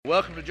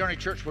Welcome to Journey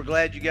Church. We're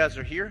glad you guys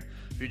are here.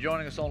 If you're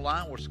joining us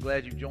online, we're so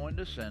glad you joined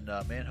us. And,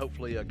 man,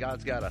 hopefully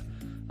God's got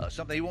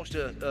something He wants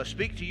to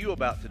speak to you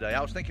about today.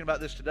 I was thinking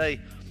about this today.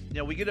 You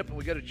know, we get up and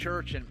we go to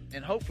church,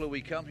 and hopefully we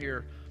come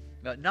here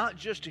not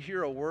just to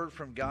hear a word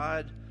from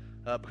God,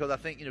 because I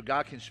think, you know,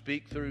 God can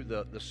speak through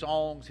the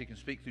songs. He can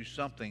speak through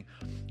something.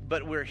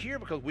 But we're here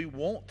because we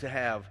want to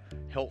have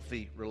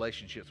healthy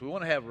relationships. We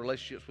want to have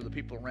relationships with the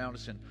people around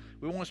us, and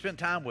we want to spend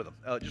time with them.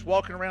 Just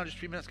walking around just a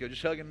few minutes ago,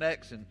 just hugging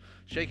necks and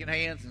shaking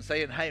hands and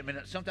saying, hey, I mean,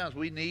 sometimes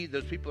we need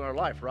those people in our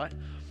life, right?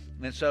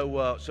 And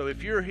so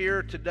if you're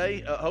here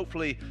today,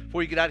 hopefully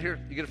before you get out of here,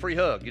 you get a free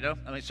hug, you know?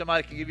 I mean,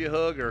 somebody can give you a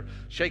hug or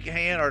shake a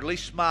hand or at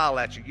least smile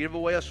at you. Give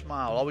away a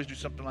smile. Always do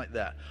something like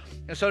that.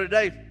 And so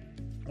today,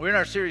 we're in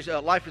our series,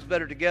 Life is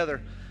Better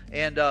Together.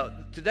 And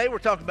today we're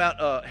talking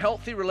about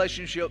healthy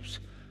relationships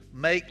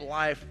make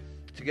life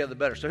together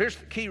better. So here's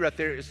the key right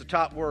there. Is the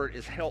top word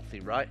is healthy,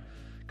 right?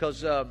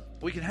 Because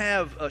we can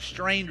have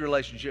strained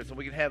relationships, and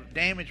we can have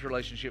damaged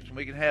relationships, and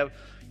we can have,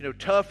 you know,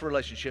 tough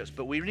relationships,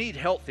 but we need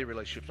healthy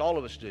relationships. All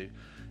of us do.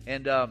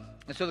 And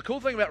so the cool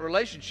thing about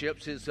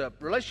relationships is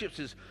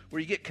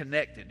where you get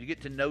connected. You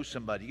get to know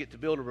somebody. You get to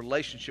build a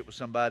relationship with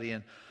somebody.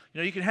 And,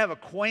 you know, you can have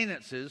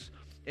acquaintances,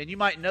 and you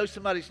might know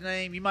somebody's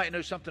name. You might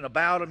know something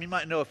about them. You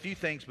might know a few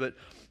things, but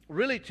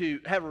really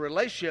to have a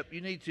relationship, you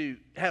need to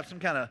have some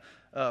kind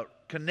of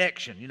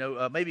connection, you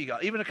know, maybe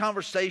even a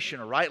conversation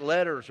or write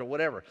letters or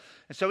whatever.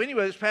 And so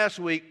anyway, this past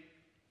week,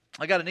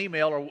 I got an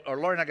email, or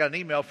Lauren and I got an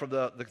email from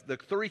the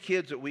three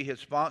kids that we had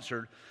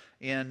sponsored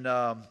in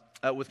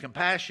with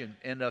Compassion.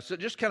 And so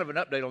just kind of an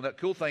update on that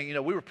cool thing. You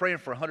know, we were praying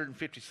for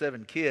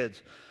 157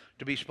 kids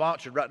to be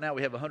sponsored. Right now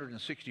we have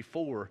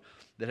 164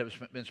 that have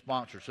been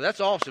sponsored. So that's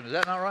awesome. Is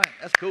that not right?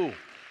 That's cool.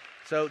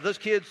 So those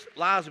kids'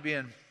 lives are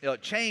being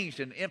changed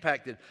and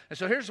impacted. And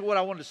so here's what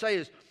I wanted to say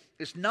is,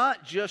 it's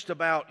not just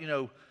about, you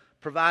know,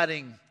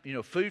 providing, you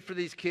know, food for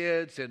these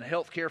kids and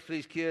health care for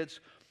these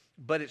kids,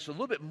 but it's a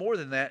little bit more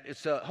than that.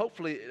 It's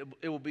hopefully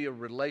it will be a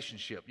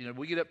relationship. You know,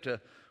 we get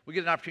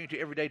an opportunity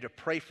every day to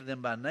pray for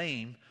them by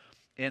name,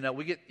 and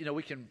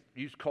we can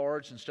use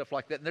cards and stuff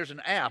like that. And there's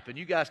an app, and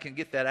you guys can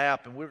get that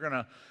app, and we're going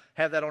to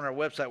have that on our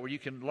website where you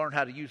can learn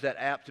how to use that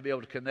app to be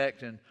able to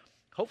connect and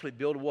hopefully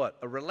build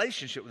a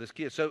relationship with this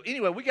kid. So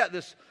anyway, we got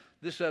this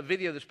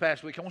video this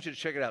past week. I want you to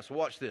check it out. So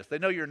watch this. They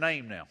know your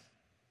name now.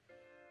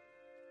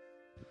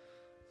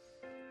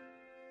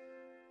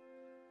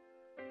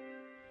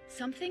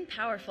 Something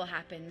powerful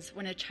happens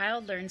when a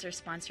child learns their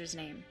sponsor's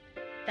name.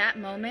 That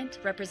moment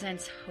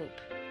represents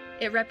hope.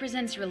 It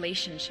represents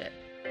relationship.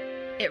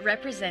 It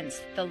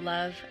represents the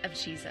love of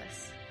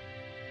Jesus.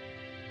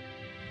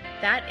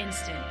 That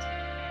instant,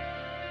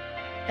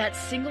 that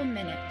single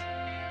minute,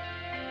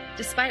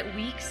 despite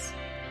weeks,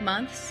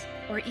 months,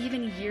 or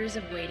even years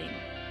of waiting,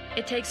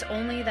 it takes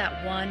only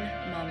that one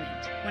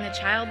moment when a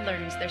child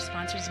learns their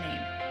sponsor's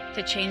name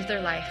to change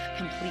their life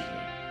completely.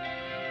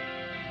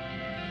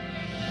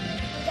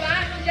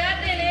 Ya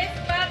tenés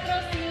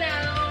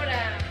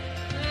patrocinadora.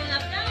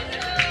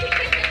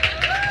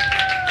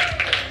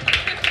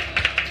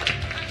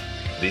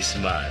 This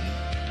man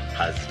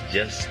has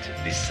just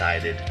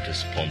decided to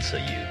sponsor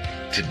you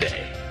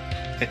today.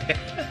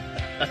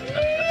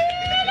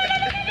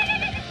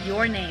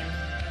 Your name,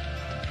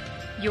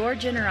 your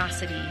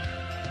generosity,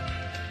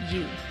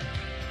 you.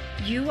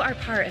 You are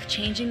part of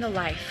changing the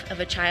life of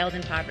a child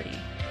in poverty.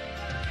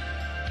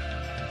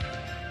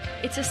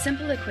 It's a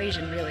simple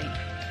equation, really.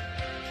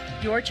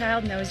 Your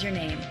child knows your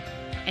name,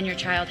 and your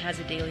child has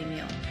a daily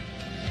meal.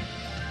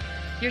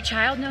 Your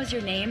child knows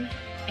your name,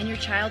 and your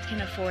child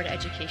can afford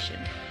education.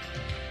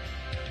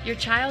 Your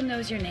child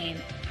knows your name,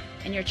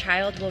 and your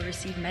child will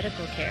receive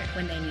medical care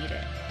when they need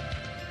it.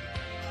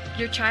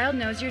 Your child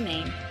knows your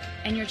name,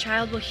 and your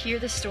child will hear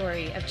the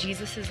story of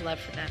Jesus' love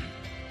for them.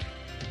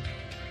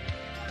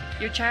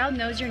 Your child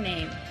knows your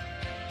name,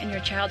 and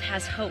your child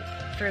has hope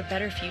for a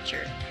better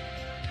future.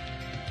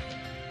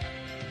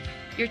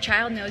 Your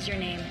child knows your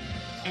name,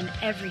 and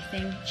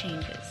everything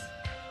changes.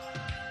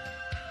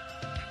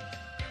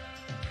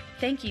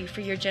 Thank you for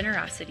your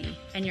generosity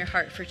and your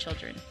heart for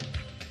children.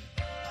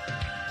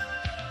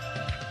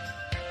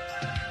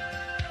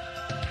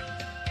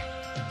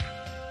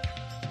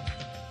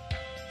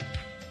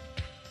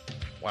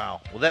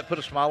 Wow. Will that put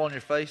a smile on your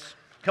face?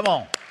 Come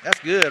on. That's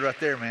good right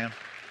there, man.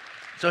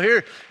 So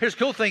here's the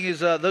cool thing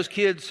is those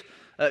kids,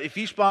 if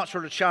you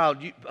sponsored a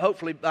child,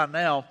 hopefully by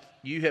now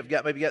you have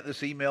maybe got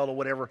this email or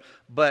whatever,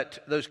 but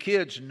those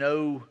kids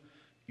know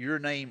your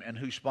name and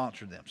who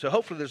sponsored them. So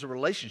hopefully there's a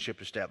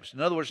relationship established.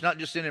 In other words, not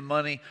just sending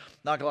money,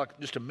 not like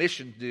just a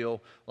mission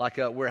deal like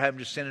we're having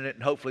just sending it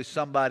and hopefully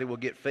somebody will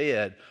get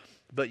fed,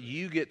 but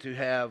you get to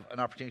have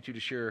an opportunity to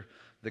share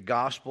the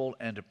gospel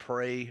and to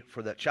pray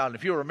for that child. And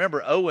if you'll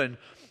remember, Owen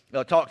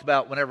talked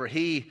about whenever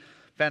he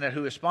found out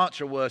who his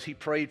sponsor was, he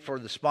prayed for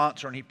the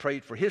sponsor and he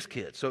prayed for his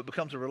kids. So it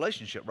becomes a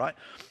relationship, right?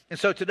 And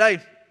so today,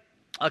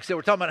 like I said,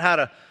 we're talking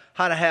about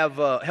how to have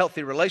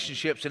healthy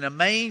relationships. And the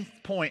main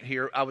point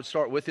here I would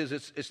start with is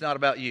it's not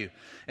about you.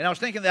 And I was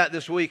thinking that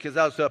this week as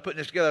I was putting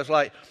this together. I was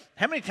like,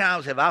 how many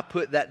times have I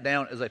put that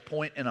down as a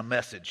point in a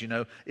message?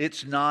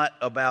 It's not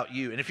about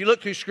you. And if you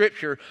look through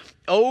Scripture,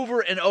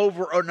 over and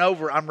over and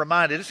over, I'm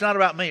reminded it's not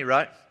about me,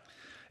 right?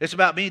 It's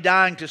about me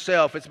dying to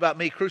self. It's about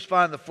me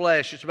crucifying the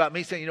flesh. It's about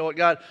me saying, you know what,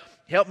 God,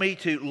 help me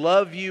to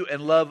love you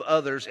and love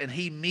others, and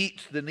He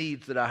meets the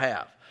needs that I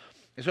have.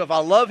 And so if I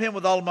love Him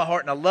with all of my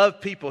heart and I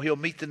love people, He'll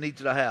meet the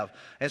needs that I have.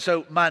 And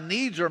so my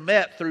needs are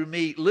met through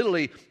me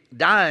literally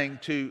dying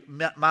to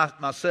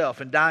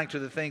myself and dying to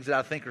the things that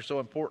I think are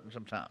so important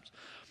sometimes.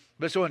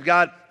 But so in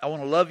God, I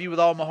want to love you with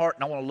all my heart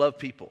and I want to love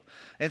people.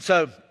 And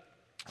so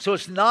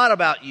it's not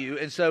about you.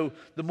 And so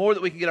the more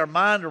that we can get our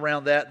mind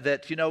around that,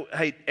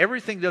 hey,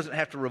 everything doesn't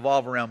have to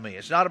revolve around me.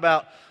 It's not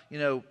about,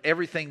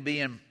 everything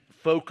being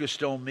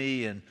focused on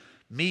me and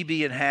me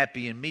being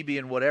happy and me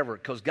being whatever,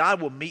 because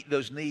God will meet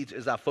those needs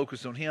as I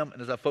focus on Him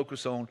and as I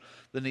focus on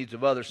the needs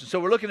of others. And so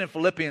we're looking in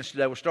Philippians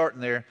today. We're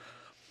starting there.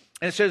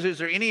 And it says, is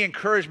there any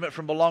encouragement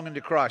from belonging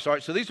to Christ? All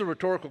right, so these are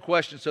rhetorical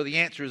questions, so the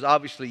answer is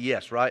obviously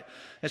yes, right?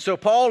 And so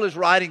Paul is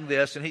writing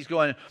this, and he's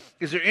going,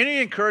 is there any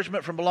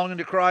encouragement from belonging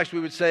to Christ? We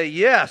would say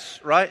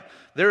yes, right?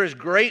 There is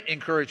great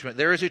encouragement.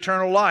 There is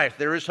eternal life.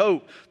 There is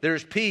hope. There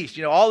is peace.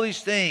 All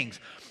these things.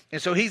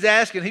 And so he's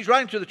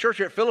writing to the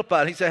church at Philippi,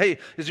 and he said, hey,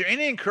 is there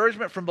any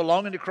encouragement from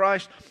belonging to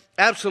Christ?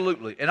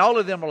 Absolutely. And all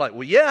of them are like,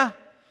 well, yeah,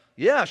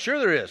 sure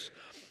there is.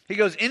 He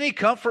goes, any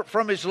comfort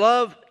from His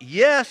love?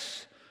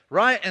 Yes,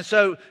 right? And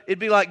so it'd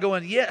be like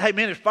going, yeah, hey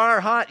man, is fire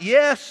hot?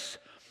 Yes.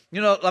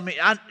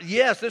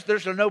 Yes,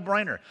 there's a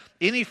no-brainer.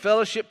 Any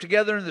fellowship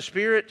together in the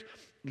Spirit?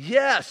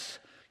 Yes.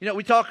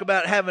 We talk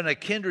about having a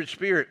kindred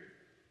spirit.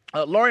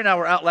 Lori and I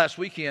were out last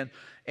weekend,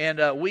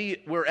 and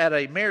we were at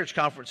a marriage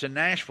conference in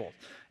Nashville.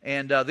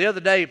 And the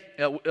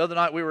other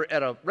night we were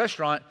at a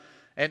restaurant,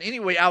 and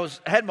anyway, I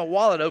had my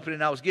wallet open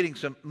and I was getting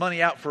some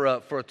money out for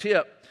a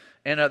tip,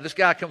 and this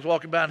guy comes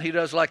walking by and he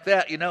does like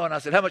that, and I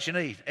said, how much you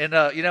need? And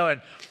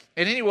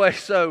and anyway,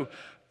 so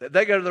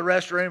they go to the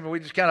restroom and we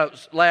just kind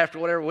of laughed or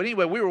whatever. Well,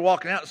 anyway, we were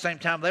walking out at the same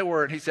time they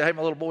were, and he said, hey,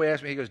 my little boy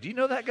asked me, he goes, do you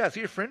know that guy? Is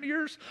he a friend of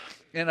yours?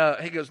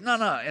 And he goes, no.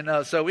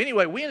 And so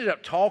anyway, we ended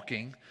up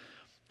talking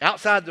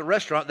outside the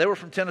restaurant. They were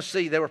from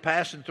Tennessee. They were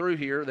passing through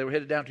here. They were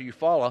headed down to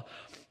Eufaula.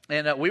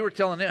 And we were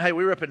telling them, hey,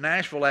 we were up in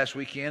Nashville last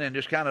weekend and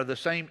just kind of the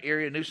same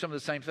area, knew some of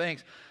the same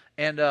things.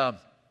 And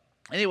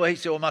anyway, he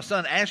said, well, my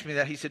son asked me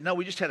that. He said, no,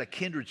 we just had a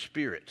kindred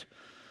spirit.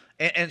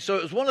 And so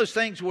it was one of those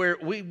things where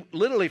we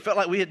literally felt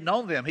like we had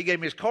known them. He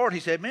gave me his card. He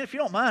said, man, if you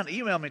don't mind,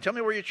 email me. Tell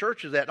me where your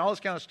church is at and all this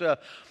kind of stuff.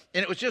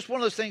 And it was just one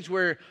of those things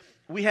where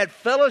we had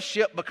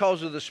fellowship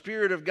because of the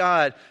Spirit of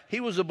God. He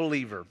was a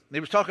believer. He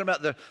was talking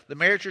about the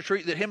marriage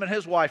retreat that him and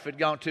his wife had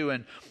gone to,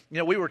 and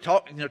we were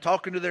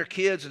talking to their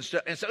kids and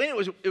stuff. And so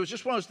anyway, it was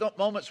just one of those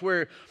moments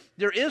where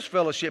there is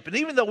fellowship. And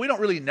even though we don't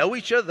really know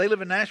each other, they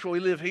live in Nashville, we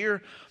live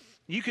here,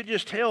 you could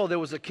just tell there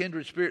was a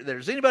kindred spirit there.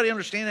 Does anybody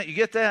understand that? You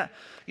get that?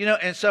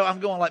 And so I'm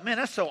going like, man,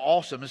 that's so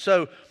awesome. And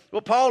so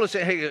what Paul is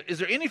saying, hey, is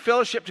there any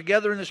fellowship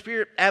together in the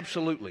Spirit?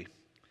 Absolutely.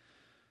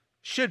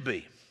 Should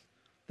be.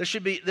 There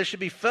should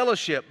be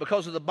fellowship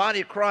because of the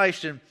body of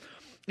Christ, and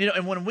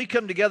when we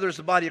come together as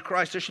the body of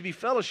Christ, there should be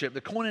fellowship,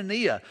 the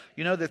koinonia,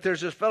 that there's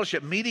this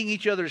fellowship, meeting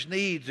each other's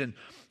needs, and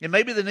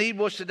maybe the need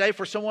was today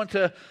for someone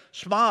to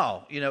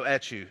smile,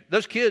 at you.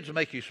 Those kids will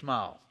make you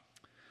smile.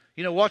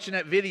 Watching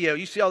that video,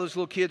 you see all those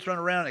little kids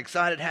running around,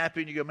 excited,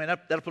 happy, and you go, man,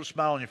 that'll put a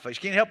smile on your face.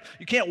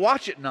 You can't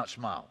watch it and not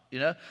smile,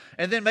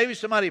 And then maybe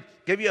somebody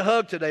gave you a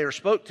hug today or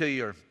spoke to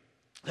you or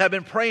have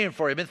been praying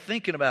for you, been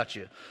thinking about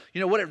you.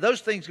 Whatever.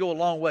 Those things go a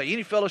long way.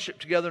 Any fellowship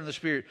together in the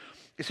Spirit.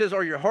 It says,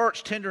 are your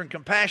hearts tender and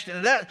compassionate?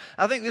 And that,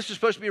 I think this is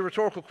supposed to be a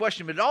rhetorical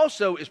question, but it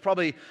also is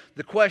probably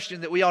the question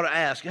that we ought to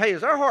ask. Hey,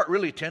 is our heart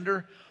really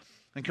tender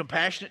and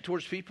compassionate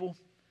towards people?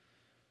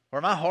 Or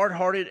am I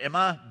hard-hearted? Am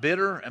I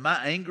bitter? Am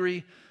I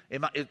angry?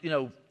 Am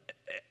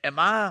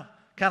I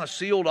kind of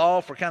sealed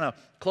off or kind of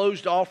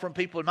closed off from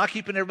people? Am I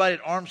keeping everybody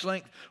at arm's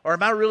length? Or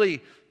am I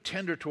really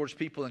tender towards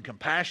people and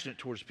compassionate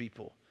towards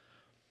people?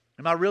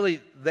 Am I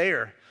really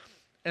there?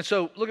 And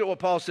so look at what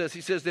Paul says.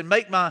 He says, then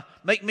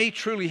make me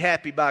truly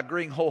happy by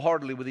agreeing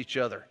wholeheartedly with each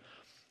other,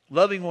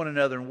 loving one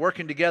another and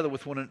working together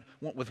with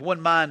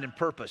one mind and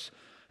purpose.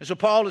 And so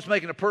Paul is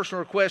making a personal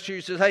request here.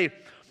 He says, hey,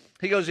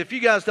 he goes, if you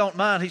guys don't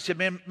mind, he said,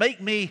 man,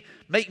 make me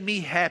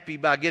happy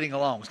by getting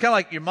along. It's kind of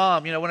like your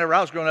mom, whenever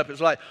I was growing up, it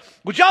was like,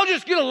 would y'all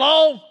just get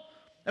along?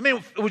 I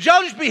mean, would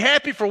y'all just be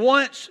happy for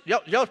once?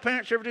 Y'all's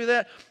parents ever do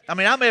that? I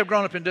mean, I may have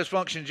grown up in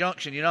dysfunction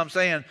junction, you know what I'm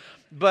saying?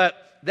 But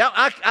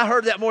I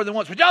heard that more than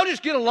once. Would y'all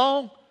just get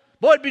along?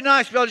 Boy, it'd be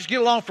nice if y'all just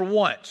get along for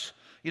once.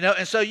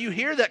 And so you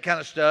hear that kind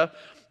of stuff,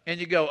 and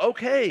you go,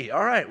 okay,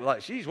 all right. Well,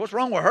 like, geez, what's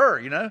wrong with her,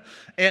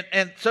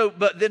 And so,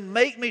 but then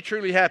make me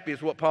truly happy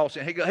is what Paul's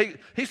saying.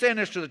 He's saying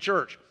this to the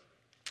church.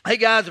 Hey,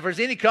 guys, if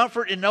there's any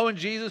comfort in knowing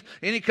Jesus,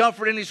 any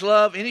comfort in His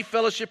love, any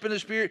fellowship in the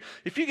Spirit,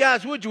 if you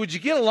guys would you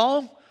get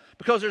along?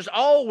 Because there's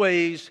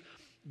always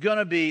going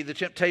to be the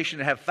temptation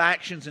to have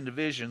factions and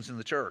divisions in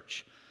the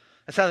church.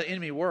 That's how the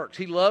enemy works.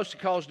 He loves to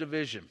cause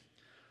division.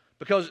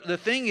 Because the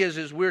thing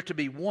is we're to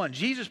be one.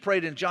 Jesus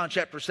prayed in John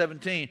chapter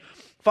 17,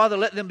 Father,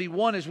 let them be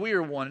one as we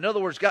are one. In other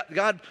words,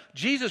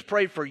 Jesus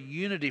prayed for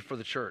unity for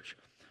the church,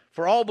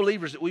 for all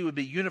believers, that we would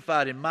be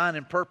unified in mind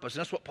and purpose. And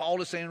that's what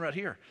Paul is saying right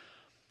here.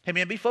 Hey,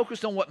 man, be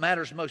focused on what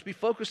matters most. Be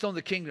focused on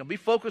the kingdom. Be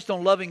focused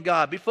on loving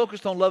God. Be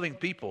focused on loving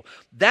people.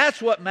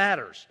 That's what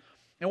matters.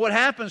 And what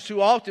happens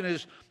too often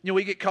is,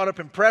 we get caught up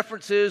in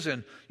preferences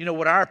and,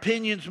 what our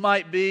opinions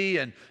might be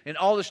and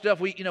all this stuff.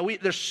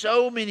 There's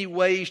so many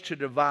ways to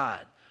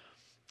divide.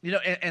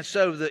 And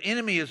so the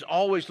enemy is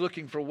always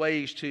looking for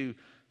ways to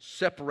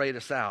separate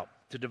us out,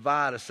 to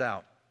divide us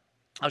out.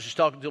 I was just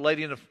talking to a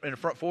lady in the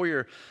front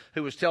foyer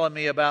who was telling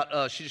me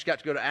about, she just got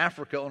to go to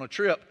Africa on a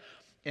trip.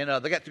 And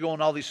they got to go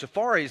on all these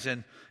safaris,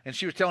 and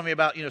she was telling me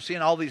about,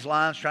 seeing all these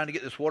lions trying to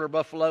get this water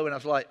buffalo. And I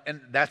was like, and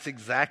that's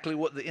exactly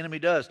what the enemy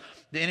does.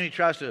 The enemy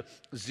tries to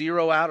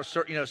zero out a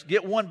certain,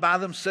 get one by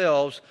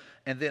themselves,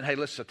 and then, hey,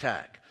 let's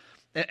attack.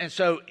 And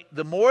so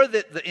the more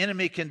that the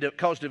enemy can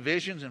cause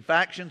divisions and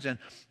factions and,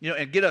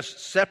 and get us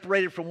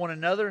separated from one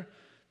another,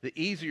 the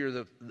easier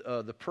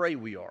the prey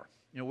we are.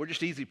 We're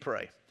just easy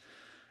prey.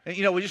 And,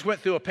 we just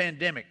went through a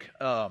pandemic.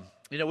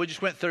 We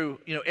just went through,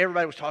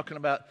 everybody was talking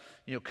about,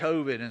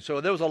 COVID. And so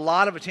there was a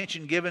lot of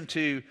attention given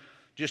to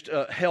just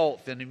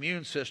health and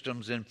immune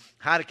systems and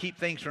how to keep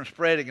things from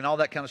spreading and all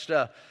that kind of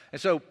stuff.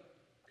 And so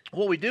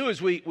what we do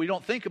is we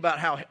don't think about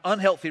how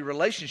unhealthy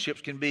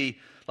relationships can be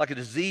like a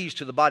disease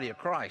to the body of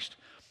Christ.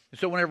 And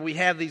so whenever we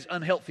have these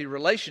unhealthy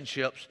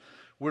relationships,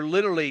 we're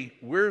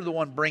the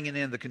one bringing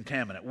in the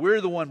contaminant.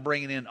 We're the one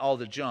bringing in all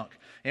the junk.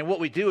 And what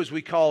we do is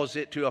we cause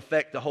it to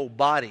affect the whole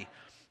body.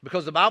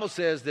 Because the Bible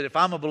says that if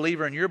I'm a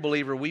believer and you're a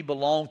believer, we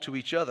belong to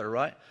each other,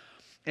 right?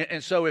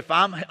 And so if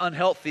I'm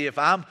unhealthy, if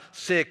I'm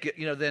sick,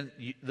 then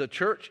the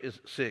church is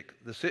sick.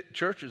 The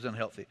church is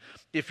unhealthy.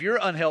 If you're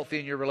unhealthy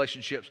in your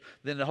relationships,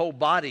 then the whole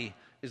body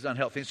is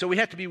unhealthy. And so we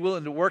have to be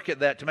willing to work at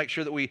that to make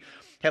sure that we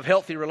have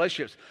healthy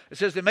relationships. It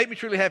says, they make me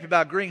truly happy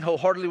by agreeing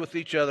wholeheartedly with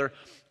each other,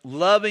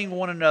 loving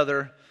one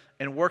another,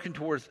 and working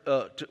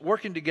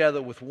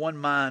together with one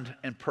mind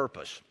and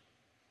purpose.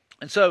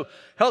 And so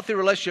healthy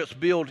relationships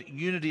build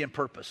unity and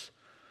purpose.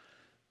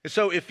 And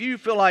so if you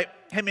feel like,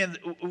 hey man,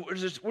 we're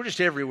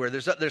just everywhere.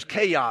 There's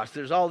chaos.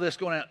 There's all this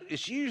going on.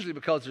 It's usually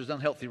because there's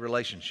unhealthy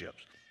relationships.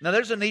 Now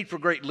there's a need for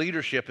great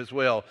leadership as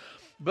well.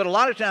 But a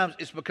lot of times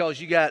it's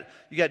because you got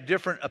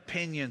different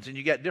opinions and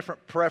you got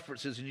different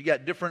preferences and you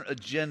got different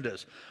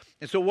agendas.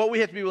 And so what we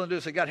have to be willing to do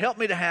is say, God, help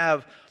me to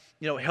have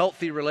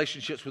healthy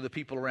relationships with the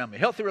people around me.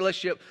 Healthy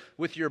relationship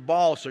with your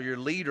boss or your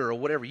leader or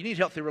whatever. You need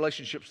healthy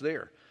relationships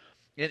there.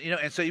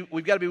 And so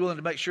we've got to be willing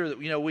to make sure that,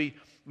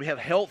 we have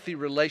healthy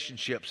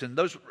relationships. And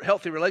those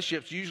healthy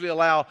relationships usually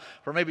allow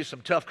for maybe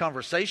some tough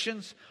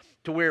conversations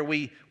to where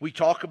we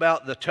talk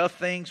about the tough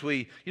things.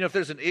 If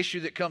there's an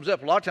issue that comes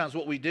up, a lot of times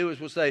what we do is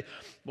we'll say,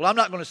 well, I'm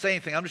not going to say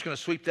anything. I'm just going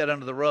to sweep that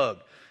under the rug.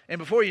 And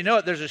before you know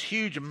it, there's this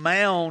huge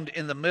mound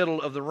in the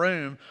middle of the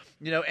room,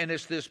 and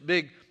it's this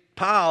big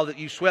pile that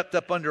you swept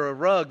up under a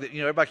rug that,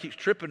 everybody keeps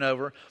tripping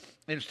over.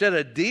 Instead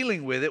of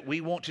dealing with it,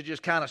 we want to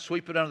just kind of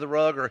sweep it under the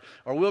rug, or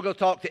we'll go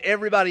talk to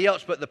everybody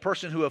else but the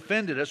person who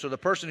offended us or the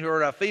person who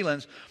hurt our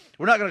feelings.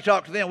 We're not going to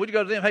talk to them. We'd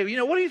go to them, hey,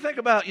 what do you think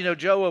about,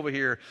 Joe over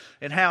here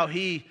and how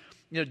he,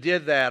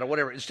 did that or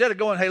whatever. Instead of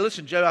going, hey,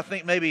 listen, Joe, I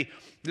think maybe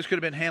this could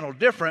have been handled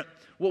different.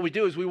 What we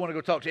do is we want to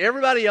go talk to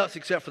everybody else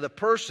except for the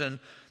person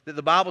that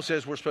the Bible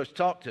says we're supposed to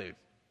talk to.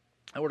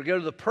 And we're to go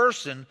to the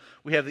person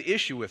we have the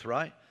issue with,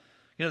 right?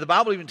 The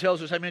Bible even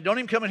tells us, hey, man, don't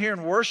even come in here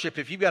and worship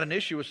if you've got an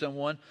issue with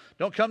someone.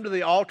 Don't come to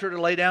the altar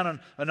to lay down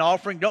an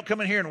offering. Don't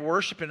come in here and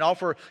worship and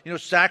offer,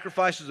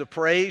 sacrifices of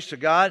praise to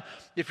God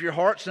if your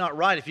heart's not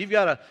right. If you've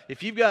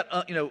got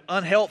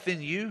unhealth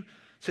in you, it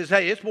says,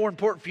 hey, it's more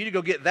important for you to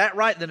go get that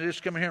right than to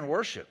just come in here and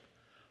worship.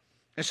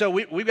 And so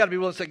we've got to be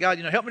willing to say, God,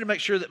 help me to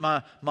make sure that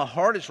my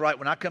heart is right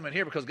when I come in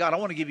here, because, God, I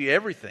want to give you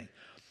everything.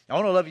 I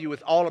want to love you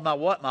with all of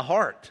my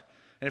heart.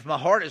 And if my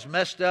heart is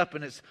messed up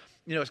and it's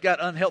got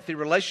unhealthy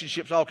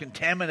relationships all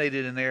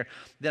contaminated in there,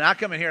 then I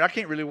come in here and I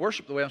can't really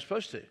worship the way I'm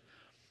supposed to.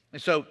 And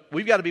so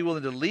we've got to be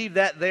willing to leave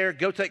that there,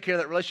 go take care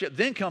of that relationship,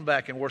 then come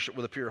back and worship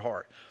with a pure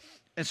heart.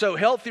 And so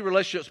healthy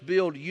relationships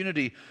build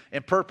unity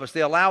and purpose.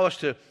 They allow us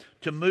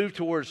to move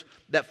towards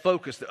that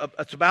focus.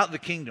 It's about the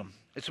kingdom.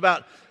 It's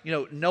about,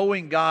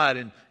 knowing God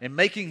and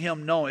making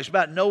Him known. It's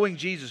about knowing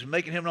Jesus and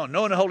making Him known,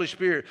 knowing the Holy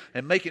Spirit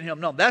and making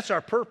Him known. That's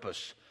our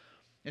purpose.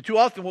 And too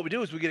often what we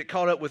do is we get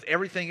caught up with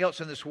everything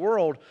else in this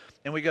world,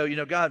 and we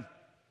go, God,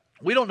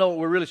 we don't know what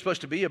we're really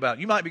supposed to be about.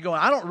 You might be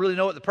going, I don't really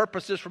know what the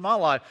purpose is for my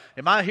life.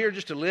 Am I here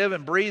just to live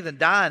and breathe and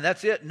die and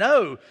that's it?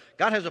 No.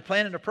 God has a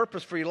plan and a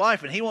purpose for your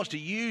life, and He wants to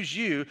use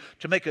you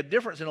to make a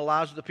difference in the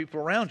lives of the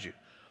people around you.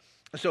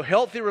 And so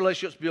healthy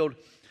relationships build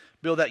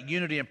that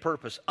unity and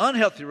purpose.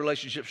 Unhealthy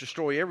relationships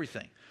destroy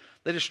everything.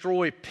 They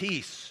destroy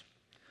peace.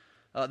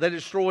 They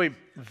destroy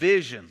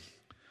vision.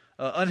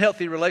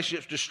 Unhealthy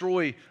relationships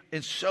destroy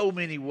in so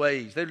many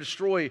ways. They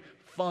destroy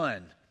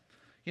fun.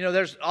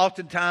 There's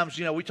oftentimes,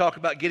 we talk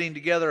about getting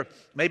together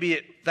maybe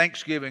at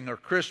Thanksgiving or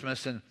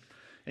Christmas, and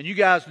And you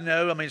guys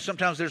know, I mean,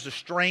 sometimes there's a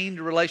strained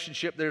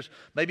relationship.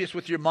 Maybe it's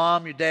with your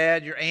mom, your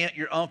dad, your aunt,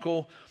 your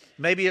uncle.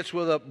 Maybe it's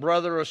with a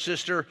brother or a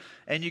sister.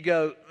 And you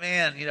go,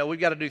 man, we've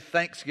got to do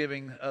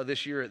Thanksgiving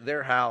this year at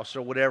their house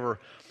or whatever.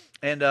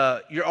 And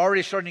you're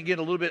already starting to get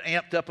a little bit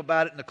amped up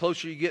about it. And the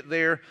closer you get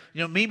there,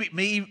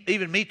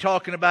 me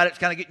talking about it's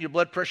kind of getting your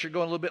blood pressure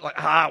going a little bit like,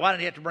 why did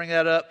you have to bring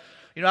that up?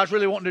 I was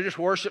really wanting to just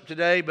worship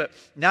today, but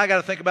now I got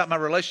to think about my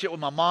relationship with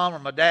my mom or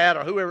my dad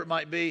or whoever it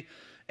might be.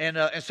 And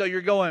so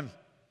you're going,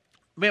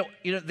 man,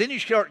 then you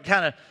start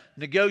kind of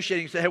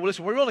negotiating and say, hey, well,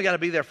 listen, we're only got to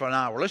be there for an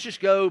hour. Let's just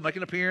go, make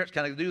an appearance,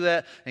 kind of do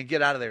that, and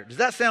get out of there. Does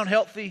that sound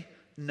healthy?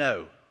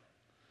 No.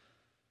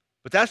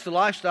 But that's the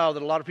lifestyle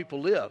that a lot of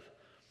people live.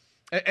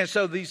 And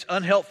so these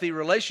unhealthy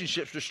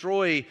relationships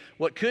destroy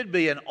what could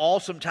be an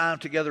awesome time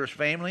together as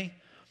family.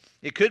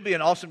 It could be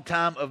an awesome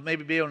time of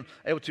maybe being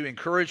able to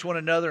encourage one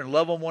another and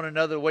love on one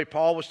another the way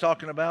Paul was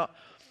talking about.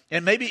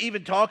 And maybe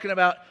even talking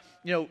about,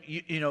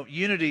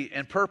 unity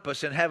and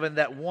purpose and having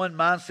that one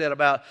mindset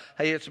about,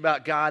 hey, it's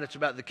about God, it's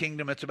about the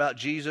kingdom, it's about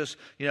Jesus,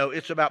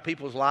 it's about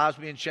people's lives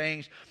being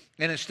changed.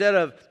 And instead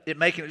of it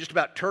making it just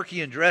about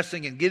turkey and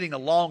dressing and getting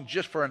along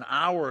just for an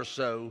hour or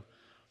so,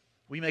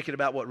 we make it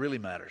about what really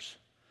matters.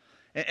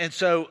 And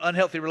so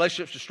unhealthy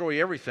relationships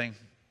destroy everything.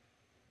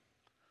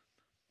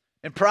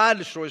 And pride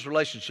destroys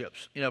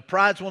relationships.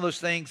 Pride's one of those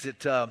things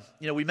that,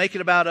 we make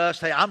it about us.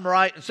 Hey, I'm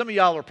right. And some of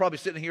y'all are probably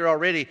sitting here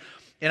already,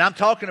 and I'm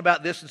talking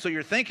about this, and so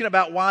you're thinking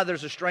about why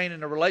there's a strain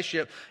in a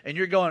relationship, and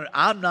you're going,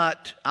 I'm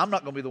not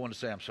going to be the one to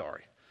say I'm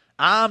sorry.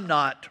 I'm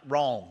not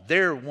wrong.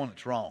 They're the one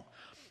that's wrong.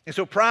 And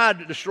so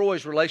pride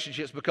destroys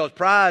relationships because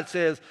pride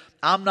says,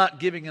 I'm not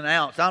giving an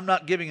ounce. I'm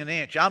not giving an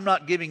inch. I'm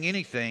not giving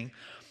anything.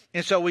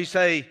 And so we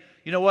say,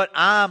 you know what?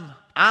 I'm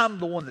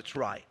the one that's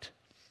right.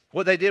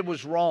 What they did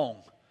was wrong.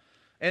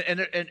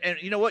 And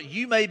you know what?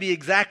 You may be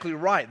exactly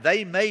right.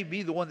 They may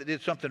be the one that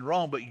did something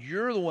wrong, but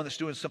you're the one that's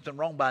doing something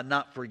wrong by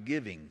not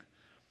forgiving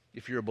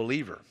if you're a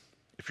believer,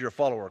 if you're a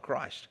follower of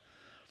Christ.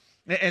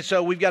 And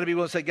so we've got to be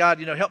willing to say, God,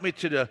 help me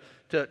to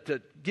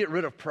get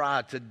rid of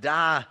pride, to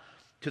die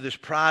to this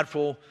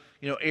prideful,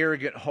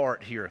 arrogant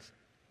heart here.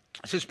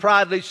 It says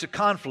pride leads to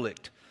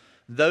conflict.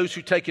 Those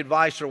who take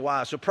advice are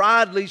wise. So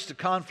pride leads to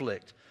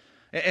conflict.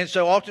 And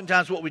so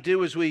oftentimes what we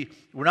do is we're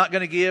not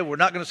going to give. We're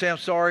not going to say I'm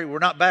sorry. We're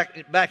not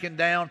backing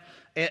down.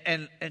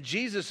 And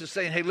Jesus is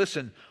saying, hey,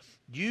 listen,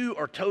 you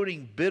are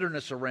toting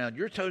bitterness around.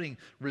 You're toting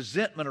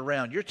resentment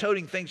around. You're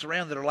toting things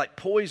around that are like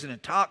poison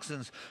and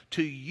toxins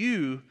to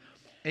you.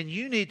 And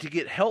you need to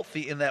get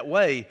healthy in that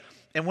way.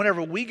 And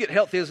whenever we get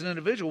healthy as an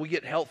individual, we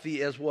get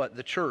healthy as what?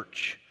 The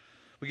church.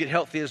 We get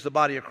healthy as the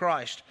body of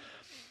Christ.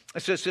 It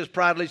says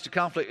pride leads to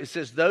conflict. It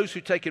says those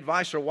who take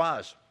advice are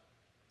wise.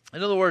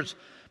 In other words,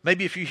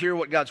 maybe if you hear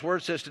what God's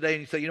Word says today and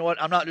you say, you know what,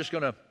 I'm not just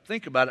going to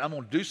think about it. I'm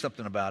going to do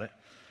something about it.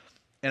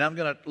 And I'm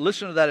going to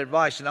listen to that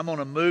advice and I'm going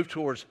to move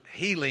towards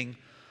healing.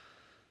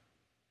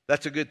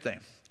 That's a good thing.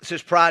 It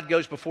says pride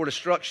goes before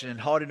destruction and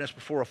haughtiness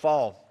before a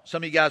fall.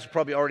 Some of you guys are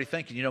probably already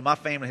thinking, my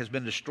family has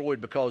been destroyed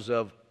because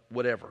of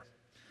whatever.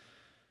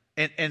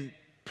 And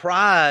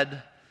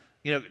pride,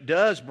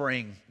 does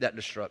bring that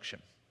destruction.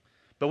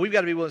 But we've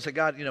got to be willing to say,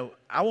 God,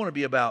 I want to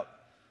be about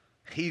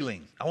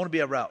healing. I want to be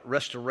about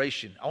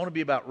restoration. I want to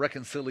be about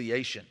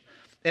reconciliation.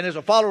 And as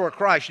a follower of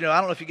Christ, I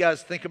don't know if you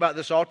guys think about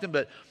this often,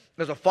 but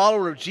as a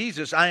follower of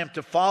Jesus, I am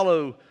to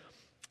follow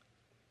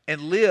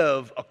and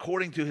live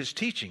according to his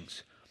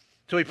teachings.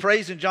 So he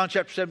prays in John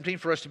chapter 17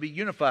 for us to be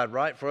unified,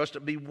 right? For us to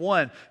be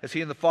one as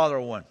he and the Father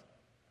are one.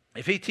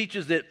 If he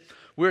teaches that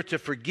we're to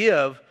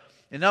forgive,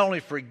 and not only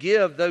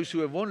forgive those who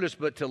have wounded us,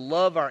 but to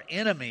love our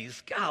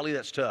enemies, golly,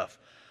 that's tough.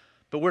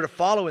 But we're to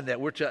follow in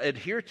that. We're to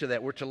adhere to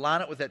that. We're to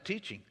line up with that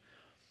teaching.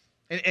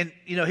 And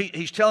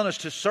he's telling us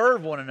to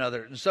serve one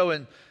another. And so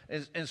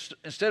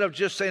instead of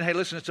just saying, hey,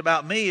 listen, it's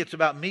about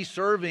me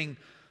serving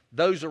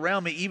those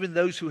around me, even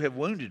those who have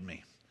wounded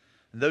me,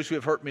 and those who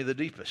have hurt me the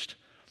deepest.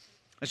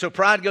 And so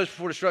pride goes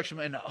before destruction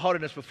and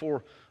haughtiness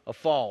before a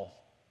fall.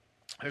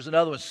 Here's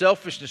another one.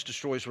 Selfishness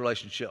destroys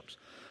relationships.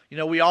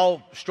 We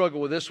all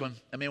struggle with this one.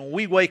 I mean, when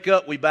we wake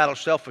up, we battle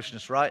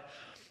selfishness, right?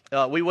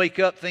 We wake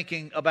up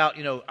thinking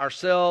about,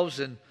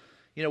 ourselves, and,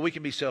 we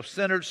can be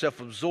self-centered,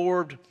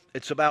 self-absorbed.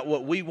 It's about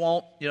what we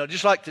want.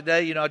 Just like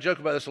today, I joke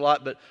about this a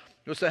lot, but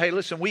we'll say, hey,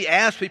 listen, we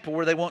ask people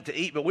where they want to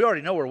eat, but we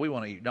already know where we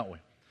want to eat, don't we?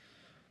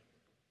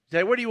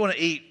 Say, where do you want to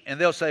eat?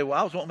 And they'll say, well,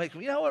 I was wanting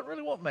Mexican. I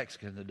really want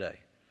Mexican today.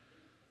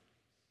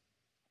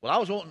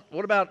 Well,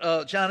 what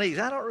about Chinese?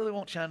 I don't really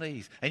want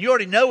Chinese. And you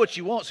already know what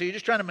you want, so you're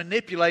just trying to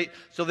manipulate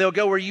so they'll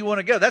go where you want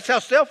to go. That's how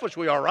selfish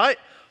we are, right?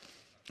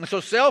 And so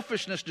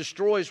selfishness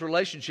destroys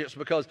relationships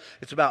because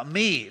it's about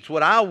me. It's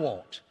what I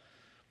want.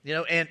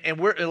 And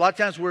a lot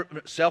of times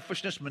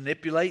selfishness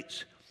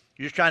manipulates.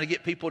 You're just trying to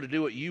get people to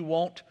do what you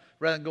want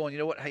rather than going,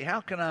 hey,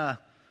 how can I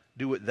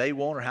do what they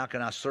want or how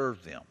can I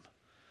serve them?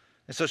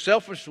 And so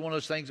selfishness is one of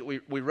those things that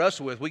we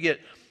wrestle with. We get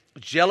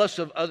jealous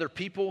of other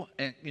people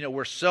and,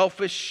 we're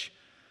selfish.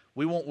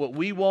 We want what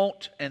we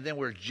want, and then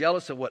we're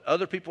jealous of what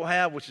other people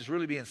have, which is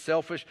really being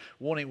selfish,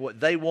 wanting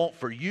what they want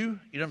for you.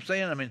 You know what I'm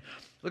saying? I mean,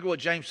 look at what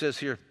James says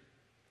here.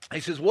 He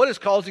says, what is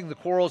causing the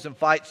quarrels and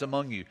fights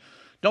among you?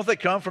 Don't they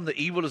come from the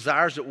evil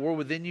desires that war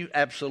within you?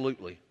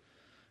 Absolutely.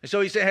 And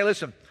so he said, hey,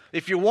 listen,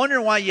 if you're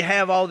wondering why you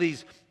have all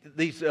these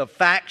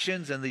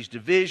factions and these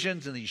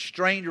divisions and these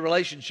strained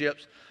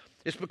relationships,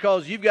 it's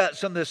because you've got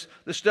some of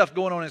this stuff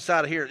going on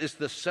inside of here. It's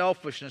the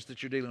selfishness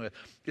that you're dealing with.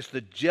 It's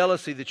the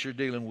jealousy that you're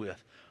dealing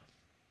with.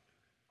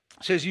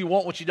 It says you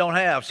want what you don't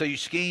have, so you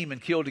scheme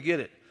and kill to get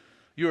it.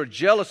 You are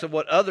jealous of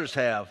what others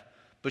have,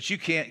 but you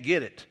can't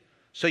get it.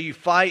 So you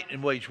fight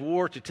and wage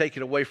war to take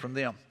it away from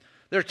them.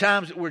 There are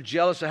times that we're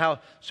jealous of how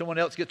someone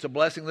else gets a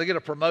blessing. They get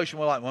a promotion.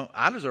 We're like, well,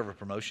 I deserve a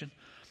promotion.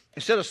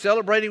 Instead of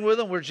celebrating with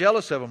them, we're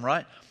jealous of them,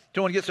 right?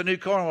 Someone gets a new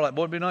car, and we're like,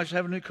 boy, it'd be nice to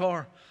have a new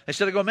car.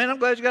 Instead of going, man, I'm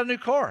glad you got a new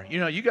car.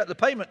 You got the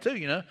payment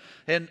too,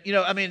 And,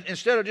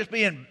 instead of just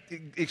being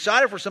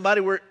excited for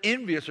somebody, we're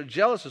envious or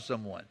jealous of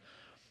someone.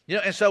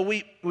 And so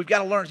we've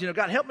got to learn,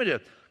 God, help me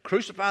to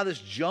crucify this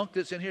junk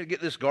that's in here, get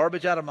this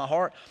garbage out of my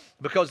heart,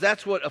 because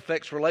that's what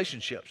affects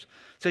relationships.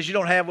 It says you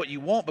don't have what you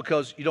want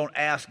because you don't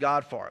ask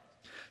God for it.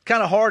 It's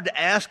kind of hard to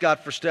ask God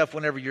for stuff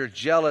whenever you're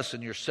jealous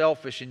and you're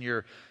selfish and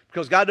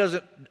because God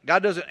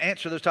doesn't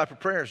answer those type of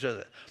prayers, does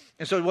it?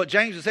 And so what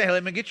James is saying,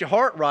 let me get your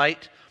heart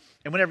right,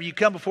 and whenever you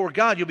come before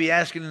God, you'll be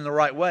asking in the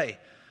right way.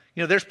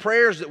 There's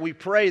prayers that we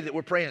pray that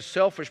we're praying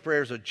selfish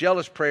prayers or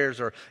jealous prayers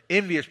or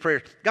envious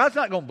prayers. God's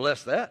not going to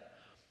bless that.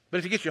 But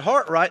if you get your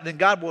heart right, then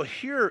God will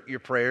hear your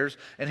prayers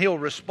and He'll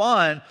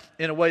respond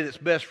in a way that's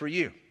best for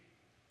you.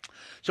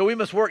 So we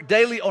must work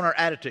daily on our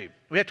attitude.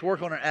 We have to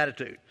work on our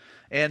attitude.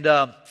 And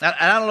I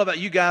don't know about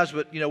you guys,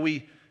 but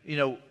we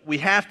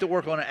have to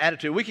work on an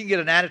attitude. We can get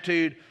an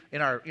attitude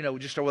in our,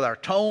 just with our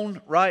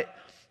tone, right?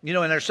 And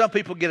there's some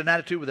people get an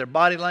attitude with their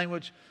body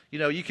language.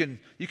 You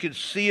can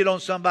see it on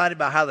somebody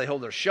by how they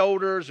hold their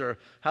shoulders or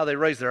how they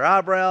raise their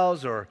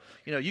eyebrows, or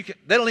they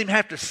don't even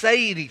have to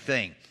say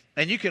anything.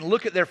 And you can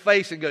look at their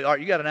face and go, all right,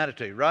 you got an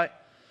attitude, right?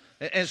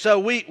 And so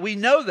we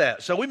know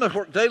that. So we must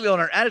work daily on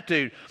our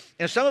attitude.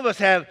 And some of us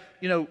have,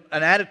 an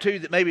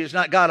attitude that maybe is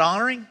not God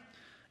honoring.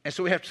 And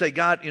so we have to say,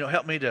 God,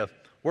 help me to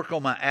work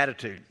on my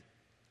attitude.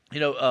 We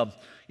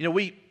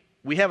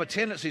have a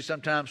tendency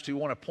sometimes to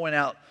want to point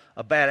out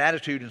a bad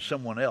attitude in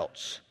someone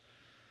else,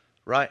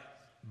 right?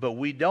 But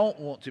we don't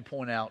want to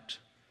point out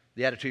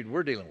the attitude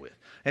we're dealing with.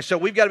 And so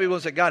we've got to be able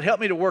to say, God, help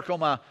me to work on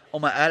my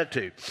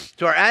attitude.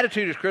 So our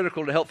attitude is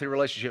critical to healthy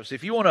relationships.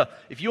 If you want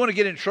to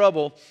get in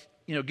trouble,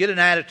 get an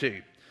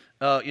attitude,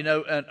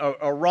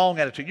 a wrong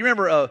attitude. You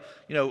remember, I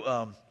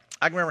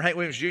can remember Hank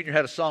Williams Jr.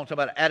 had a song talking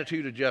about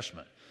attitude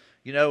adjustment.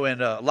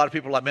 And a lot of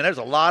people are like, man, there's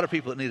a lot of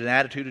people that need an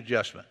attitude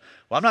adjustment.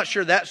 Well, I'm not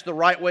sure that's the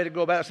right way to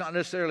go about it. It's not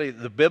necessarily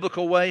the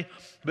biblical way.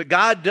 But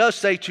God does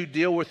say to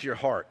deal with your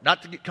heart.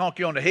 Not to conk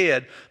you on the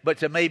head, but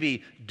to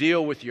maybe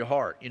deal with your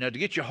heart. To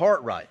get your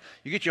heart right.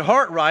 You get your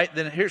heart right,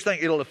 then here's the thing,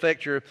 it'll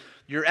affect your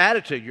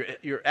attitude.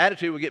 Your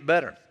attitude will get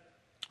better.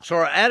 So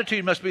our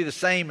attitude must be the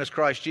same as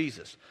Christ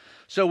Jesus.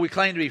 So we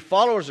claim to be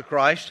followers of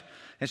Christ.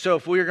 And so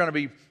if we're going to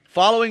be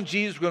following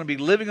Jesus, we're going to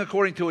be living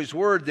according to His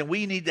Word, then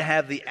we need to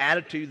have the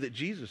attitude that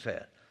Jesus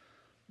had.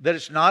 That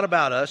it's not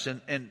about us,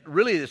 and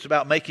really it's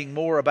about making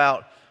more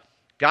about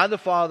God the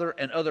Father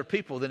and other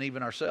people than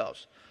even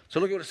ourselves.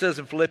 So look at what it says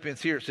in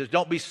Philippians here. It says,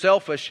 don't be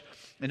selfish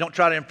and don't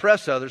try to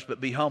impress others,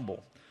 but be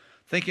humble,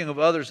 thinking of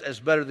others as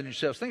better than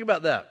yourselves. Think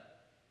about that.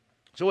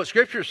 So what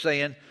Scripture is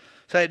saying,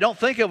 don't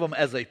think of them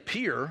as a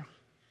peer.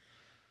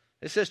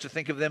 It says to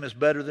think of them as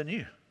better than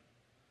you.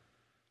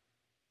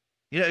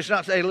 It's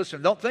not say, hey,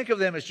 listen, don't think of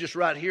them as just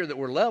right here that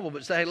we're level,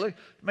 but say, hey, look,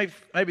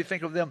 maybe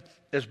think of them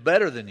as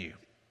better than you.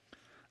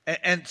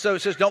 And so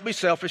it says, don't be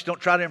selfish, don't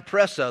try to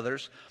impress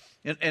others.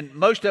 And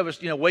most of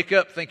us, wake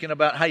up thinking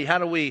about, hey, how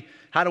do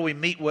we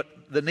meet what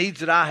the needs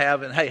that I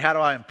have, and hey, how do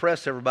I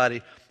impress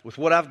everybody with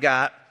what I've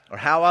got, or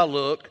how I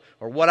look,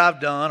 or what I've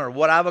done, or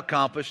what I've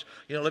accomplished.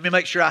 Let me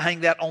make sure I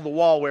hang that on the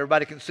wall where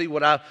everybody can see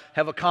what I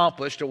have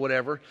accomplished or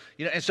whatever.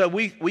 And so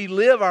we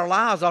live our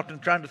lives often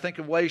trying to think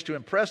of ways to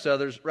impress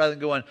others rather than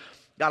going,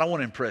 God, I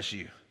want to impress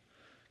you.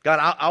 God,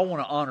 I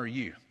want to honor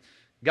you.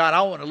 God,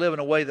 I want to live in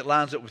a way that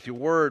lines up with your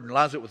word and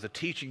lines up with the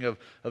teaching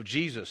of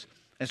Jesus.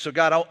 And so,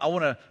 God, I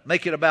want to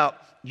make it about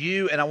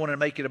you, and I want to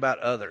make it about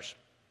others.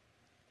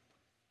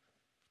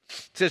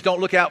 It says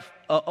don't look out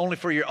only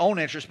for your own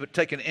interest, but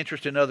take an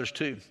interest in others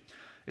too.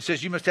 It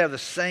says you must have the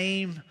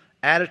same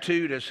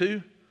attitude as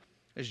who?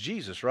 As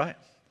Jesus, right?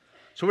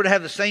 So we're to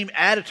have the same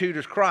attitude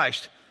as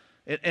Christ.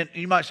 And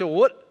you might say,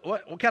 well,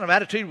 what kind of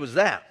attitude was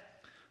that?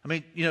 I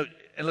mean,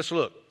 and let's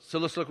look. So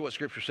let's look at what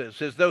Scripture says. It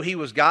says, though He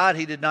was God,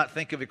 He did not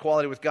think of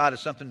equality with God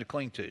as something to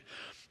cling to.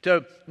 So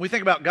when we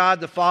think about God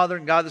the Father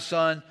and God the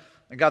Son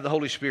and God the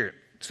Holy Spirit.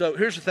 So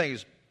here's the thing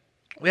is,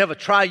 we have a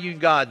triune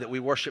God that we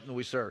worship and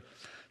we serve.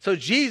 So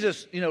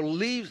Jesus,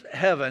 leaves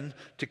heaven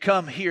to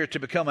come here to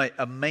become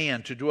a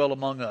man to dwell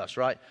among us,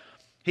 right?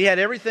 He had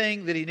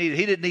everything that He needed.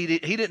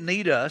 He didn't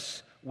need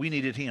us. We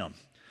needed Him.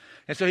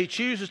 And so He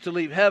chooses to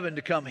leave heaven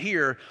to come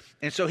here.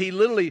 And so He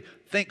literally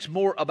thinks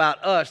more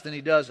about us than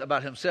He does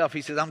about Himself.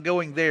 He says, I'm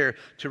going there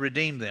to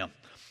redeem them.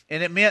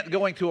 And it meant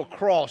going to a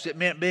cross. It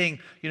meant being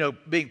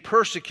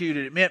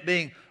persecuted. It meant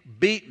being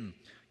beaten.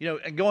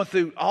 and going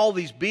through all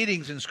these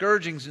beatings and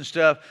scourgings and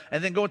stuff,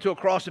 and then going to a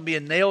cross and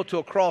being nailed to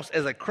a cross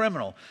as a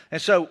criminal.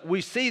 And so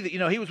we see that,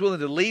 he was willing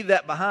to leave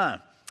that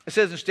behind. It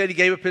says instead he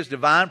gave up his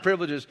divine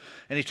privileges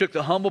and he took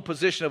the humble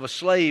position of a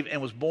slave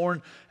and was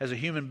born as a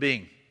human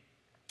being.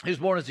 He was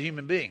born as a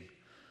human being.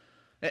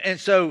 And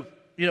so,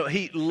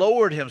 he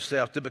lowered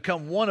himself to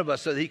become one of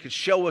us so that he could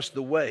show us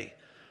the way.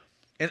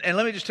 And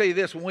let me just tell you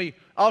this,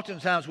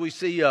 oftentimes we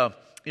see,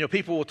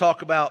 people will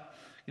talk about,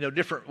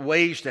 different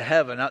ways to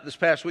heaven. This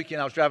past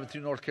weekend I was driving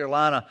through North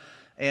Carolina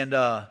and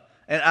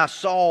I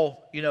saw,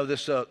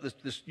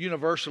 this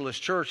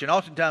Universalist church, and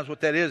oftentimes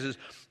what that is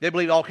they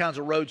believe all kinds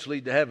of roads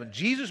lead to heaven.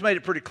 Jesus made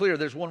it pretty clear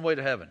there's one way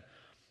to heaven.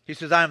 He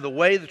says, I am the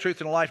way, the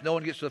truth, and the life. No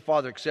one gets to the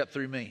Father except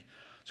through me.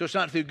 So it's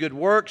not through good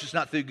works. It's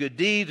not through good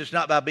deeds. It's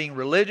not by being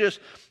religious.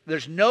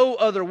 There's no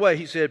other way.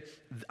 He said,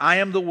 I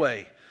am the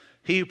way.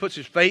 He who puts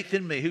his faith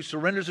in me, who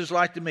surrenders his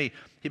life to me,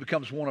 he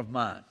becomes one of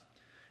mine.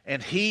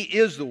 And he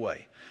is the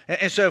way.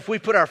 And so if we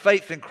put our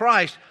faith in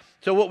Christ,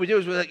 so what we do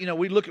is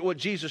we look at what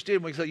Jesus did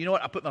and we say, you know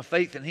what, I put my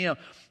faith in him,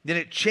 then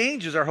it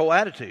changes our whole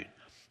attitude.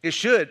 It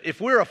should. If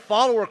we're a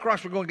follower of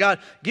Christ, we're going, God,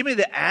 give me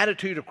the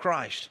attitude of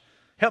Christ.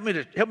 Help me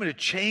to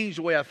change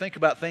the way I think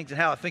about things and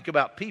how I think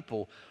about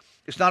people.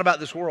 It's not about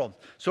this world.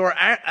 So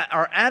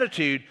our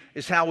attitude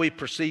is how we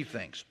perceive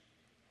things.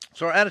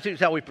 So our attitude is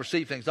how we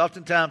perceive things.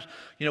 Oftentimes,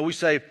 we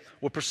say,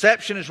 well,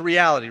 perception is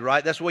reality,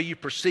 right? That's the way you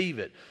perceive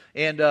it.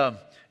 And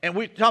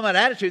we're talking about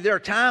attitude. There are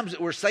times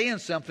that we're saying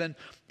something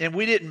and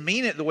we didn't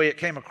mean it the way it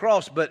came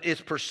across, but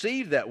it's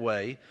perceived that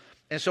way.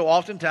 And so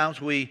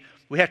oftentimes we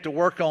have to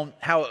work on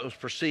how it was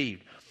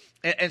perceived.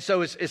 And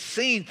so it's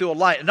seen through a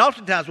light. And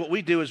oftentimes what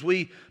we do is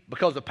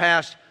because of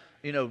past,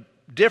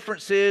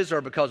 differences or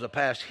because of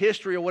past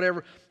history or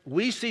whatever,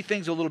 we see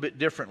things a little bit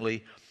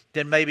differently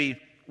than maybe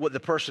what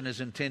the person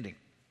is intending.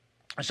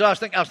 And so I was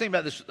thinking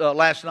about this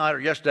last night or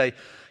yesterday,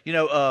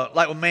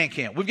 like with Man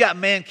Camp. We've got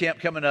Man Camp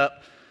coming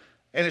up,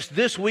 and it's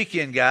this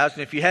weekend, guys.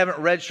 And if you haven't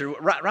registered,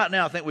 right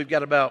now I think we've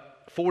got about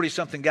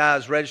 40-something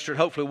guys registered.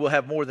 Hopefully we'll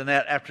have more than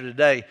that after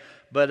today.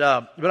 But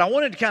I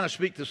wanted to kind of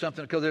speak to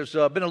something because there's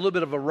been a little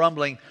bit of a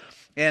rumbling.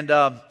 And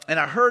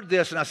I heard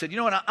this, and I said, you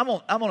know what, I'm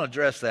going to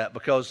address that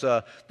because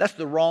that's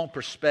the wrong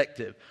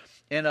perspective.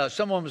 And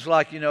someone was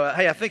like,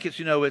 hey, I think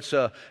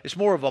it's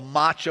more of a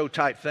macho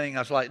type thing. I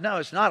was like, no,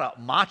 it's not a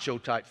macho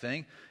type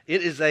thing.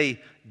 It is a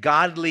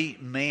godly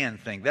man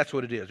thing. That's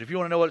what it is. If you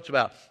want to know what it's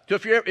about. So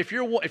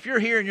if you're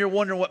here and you're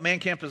wondering what Man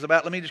Camp is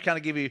about, let me just kind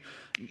of give you,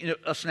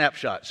 a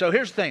snapshot. So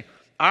here's the thing.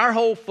 Our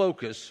whole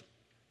focus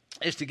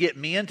is to get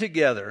men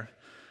together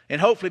and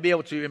hopefully be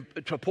able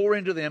to pour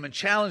into them and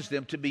challenge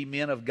them to be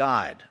men of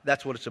God.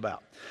 That's what it's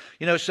about.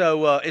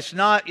 So it's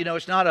not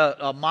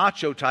a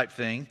macho type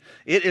thing.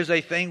 It is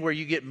a thing where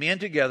you get men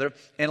together,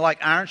 and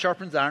like iron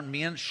sharpens iron,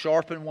 men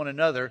sharpen one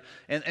another.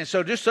 And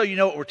so just so you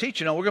know what we're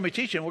teaching on, we're going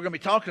to be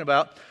talking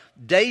about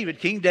David,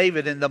 King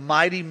David, and the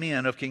mighty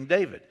men of King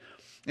David.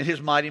 And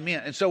his mighty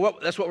men. And so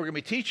that's what we're going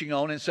to be teaching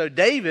on. And so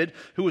David,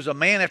 who was a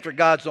man after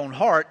God's own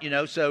heart,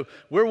 so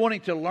we're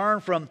wanting to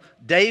learn from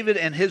David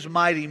and his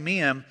mighty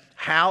men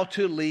how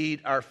to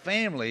lead our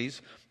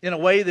families in a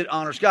way that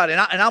honors God.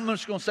 And I'm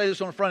just going to say this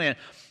on the front end.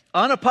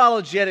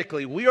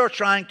 Unapologetically, we are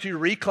trying to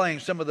reclaim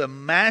some of the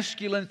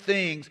masculine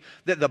things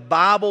that the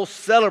Bible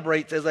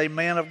celebrates as a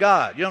man of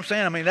God. You know what I'm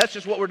saying? I mean, that's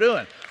just what we're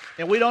doing.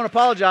 And we don't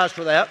apologize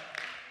for that.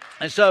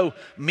 And so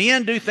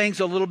men do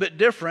things a little bit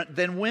different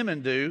than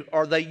women do,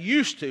 or they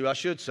used to, I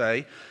should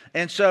say.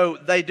 And so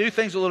they do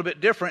things a little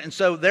bit different. And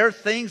so there are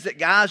things that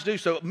guys do.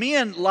 So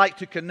men like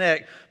to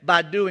connect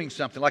by doing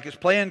something, like it's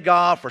playing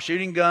golf or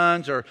shooting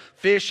guns or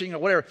fishing or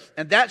whatever.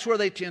 And that's where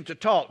they tend to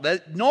talk. They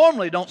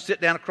normally don't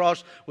sit down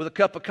across with a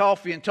cup of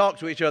coffee and talk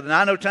to each other. And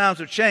I know times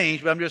have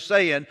changed, but I'm just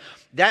saying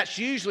that's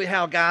usually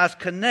how guys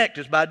connect,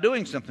 is by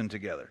doing something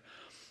together.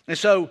 And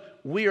so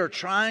we are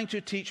trying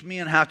to teach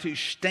men how to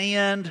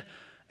stand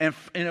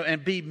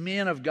and be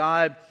men of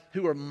God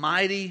who are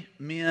mighty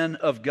men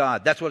of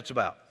God. That's what it's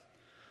about.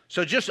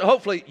 So just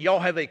hopefully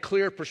y'all have a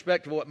clear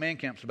perspective of what Man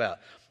Camp's about.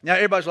 Now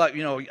everybody's like,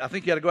 I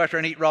think you got to go out there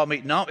and eat raw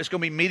meat. No, it's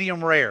going to be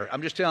medium rare.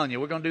 I'm just telling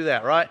you, we're going to do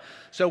that, right?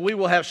 So we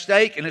will have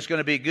steak, and it's going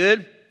to be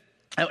good.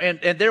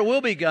 And there will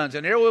be guns,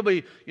 and there will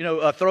be,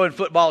 throwing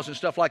footballs and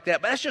stuff like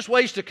that. But that's just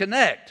ways to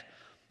connect.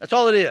 That's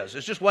all it is.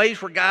 It's just ways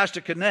for guys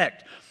to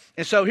connect.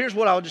 And so here's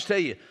what I'll just tell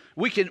you.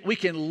 We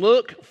can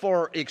look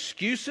for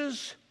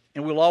excuses,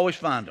 and we'll always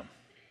find them.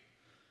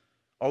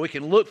 Or we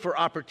can look for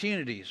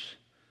opportunities,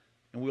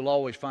 and we'll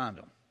always find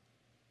them.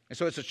 And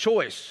so it's a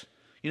choice,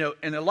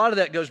 and a lot of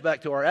that goes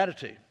back to our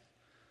attitude.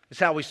 It's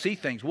how we see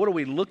things. What are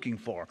we looking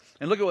for?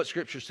 And look at what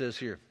Scripture says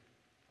here.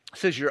 It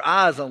says, your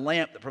eye is a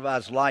lamp that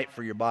provides light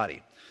for your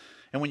body.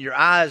 And when your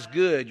eye is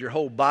good, your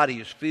whole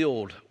body is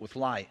filled with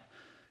light.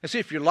 And see,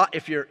 if your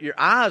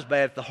eye is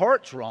bad, if the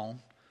heart's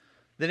wrong,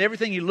 then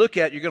everything you look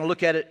at, you're going to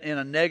look at it in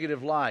a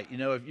negative light.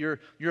 If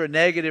you're a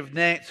negative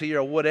Nancy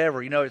or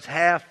whatever, it's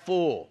half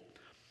full.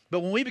 But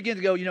when we begin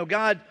to go,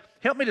 God,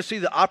 help me to see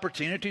the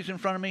opportunities in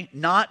front of me,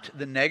 not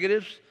the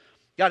negatives.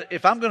 God,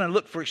 if I'm going to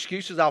look for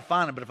excuses, I'll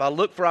find them. But if I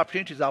look for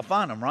opportunities, I'll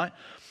find them, right?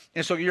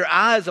 And so your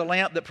eye is a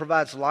lamp that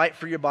provides light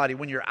for your body.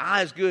 When your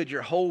eye is good,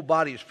 your whole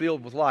body is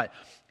filled with light.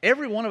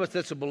 Every one of us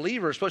that's a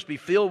believer is supposed to be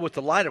filled with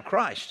the light of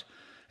Christ.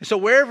 And so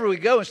wherever we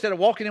go, instead of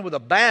walking in with a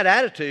bad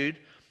attitude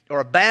or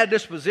a bad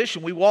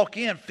disposition, we walk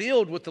in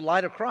filled with the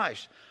light of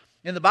Christ.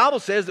 And the Bible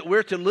says that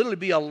we're to literally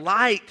be a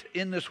light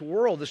in this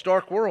world, this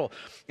dark world.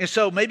 And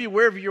so maybe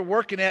wherever you're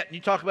working at and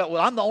you talk about,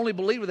 well, I'm the only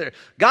believer there.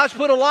 God's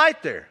put a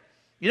light there.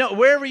 You know,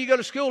 wherever you go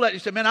to school at, you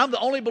say, man, I'm the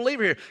only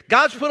believer here.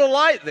 God's put a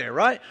light there,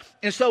 right?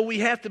 And so we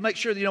have to make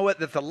sure that, you know what,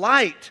 that the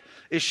light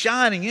is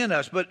shining in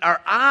us. But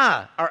our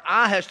eye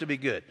has to be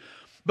good.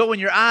 But when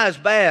your eye is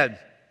bad,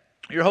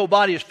 your whole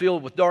body is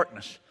filled with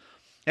darkness.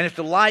 And if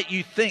the light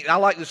you think, I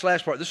like this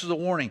last part, this is a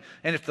warning.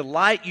 And if the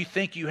light you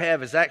think you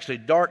have is actually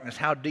darkness,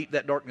 how deep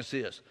that darkness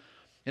is.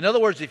 In other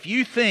words, if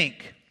you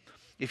think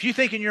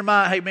in your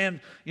mind, hey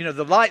man, you know,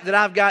 the light that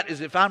I've got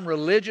is if I'm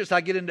religious,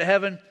 I get into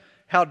heaven,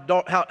 how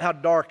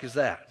dark is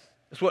that?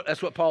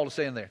 That's what Paul is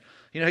saying there.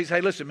 You know, he's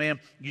saying, hey, listen, man,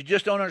 you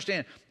just don't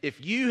understand.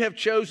 If you have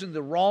chosen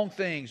the wrong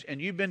things and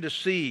you've been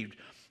deceived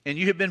and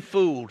you have been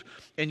fooled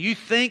and you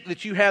think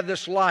that you have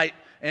this light,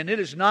 and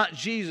it is not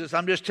Jesus,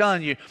 I'm just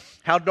telling you,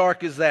 how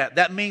dark is that?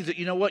 That means that,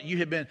 you know what,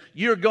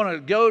 you're going to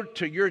go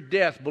to your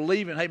death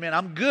believing, hey man,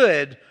 I'm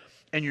good,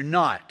 and you're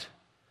not.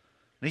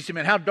 And he said,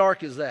 man, how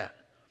dark is that?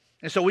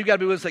 And so we've got to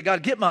be able to say,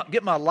 God, get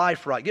my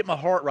life right, get my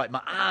heart right,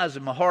 my eyes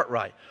and my heart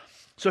right.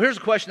 So here's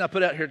a question I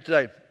put out here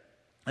today.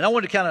 And I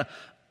want to kind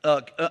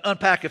of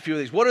unpack a few of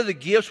these. What are the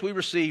gifts we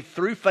receive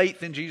through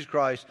faith in Jesus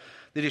Christ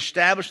that is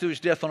established through his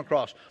death on the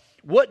cross?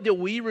 What do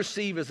we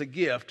receive as a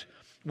gift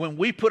when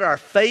we put our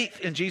faith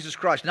in Jesus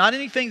Christ? Not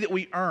anything that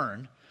we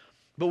earn,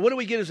 but what do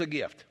we get as a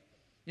gift?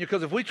 You know,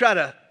 because if we try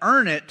to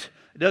earn it,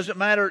 it doesn't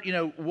matter, you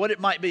know, what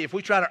it might be. If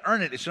we try to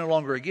earn it, it's no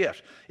longer a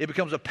gift. It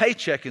becomes a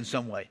paycheck in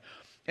some way.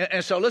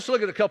 And so let's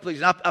look at a couple of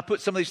these. And I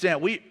put some of these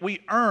down. We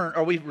earn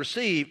or we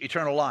receive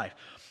eternal life.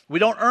 We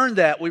don't earn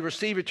that. We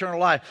receive eternal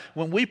life.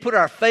 When we put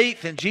our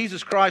faith in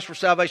Jesus Christ for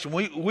salvation,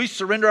 we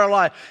surrender our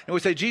life and we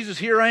say, Jesus,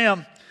 here I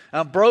am.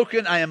 I'm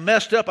broken. I am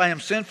messed up. I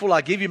am sinful.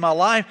 I give you my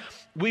life.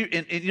 We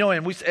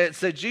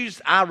said,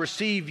 Jesus, I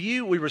receive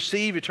you. We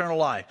receive eternal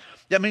life.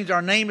 That means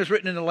our name is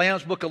written in the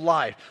Lamb's Book of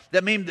Life.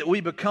 That means that we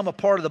become a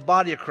part of the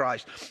body of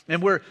Christ.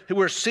 And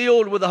we're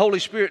sealed with the Holy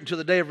Spirit until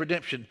the day of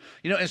redemption.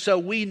 You know, and so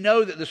we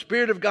know that the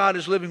Spirit of God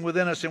is living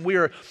within us and we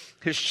are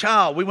his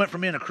child. We went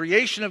from being a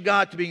creation of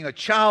God to being a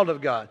child of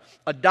God,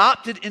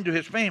 adopted into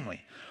his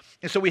family.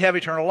 And so we have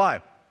eternal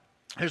life.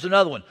 Here's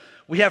another one.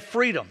 We have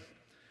freedom.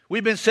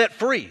 We've been set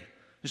free.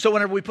 And so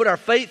whenever we put our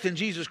faith in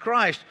Jesus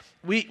Christ,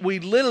 we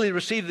literally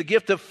receive the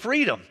gift of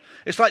freedom.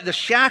 It's like the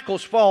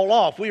shackles fall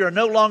off. We are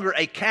no longer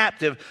a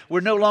captive.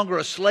 We're no longer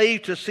a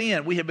slave to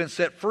sin. We have been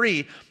set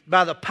free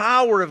by the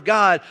power of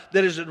God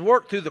that is at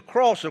work through the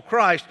cross of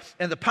Christ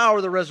and the power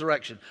of the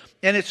resurrection.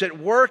 And it's at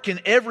work in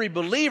every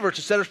believer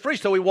to set us free,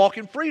 so we walk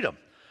in freedom.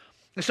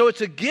 And so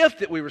it's a gift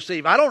that we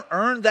receive. I don't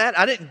earn that.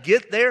 I didn't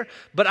get there,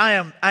 but I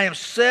am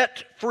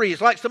set free.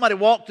 It's like somebody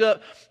walked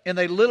up and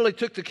they literally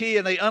took the key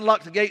and they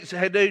unlocked the gate and said,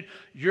 hey, dude,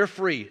 you're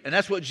free. And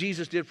that's what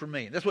Jesus did for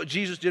me. That's what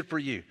Jesus did for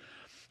you.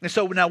 And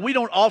so now we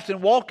don't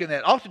often walk in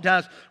that.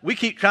 Oftentimes we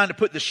keep trying to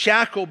put the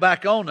shackle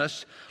back on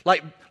us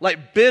like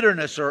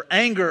bitterness or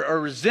anger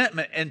or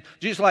resentment. And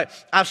Jesus is like,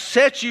 I've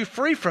set you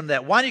free from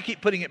that. Why do you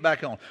keep putting it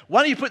back on?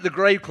 Why do you put the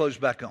grave clothes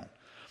back on?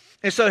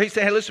 And so he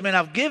said, hey, listen, man,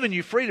 I've given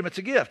you freedom. It's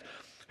a gift.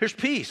 Here's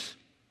peace.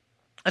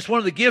 That's one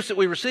of the gifts that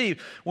we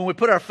receive when we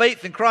put our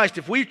faith in Christ.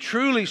 If we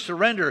truly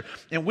surrender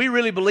and we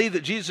really believe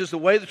that Jesus is the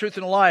way, the truth,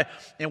 and the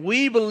life, and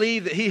we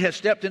believe that he has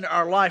stepped into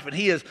our life and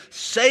he has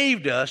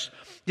saved us,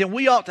 then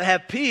we ought to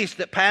have peace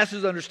that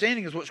passes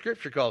understanding, is what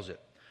Scripture calls it.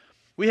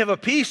 We have a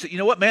peace that, you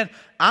know what, man,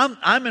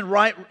 I'm in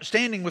right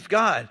standing with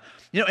God.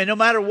 You know, and no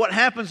matter what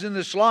happens in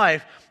this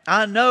life,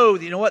 I know,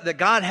 you know what, that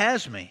God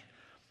has me.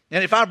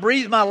 And if I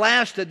breathe my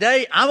last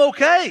today, I'm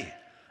okay.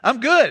 I'm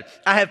good.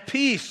 I have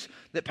peace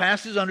that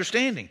passes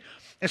understanding.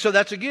 And so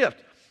that's a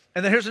gift.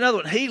 And then here's another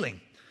one,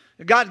 healing.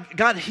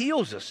 God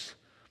heals us.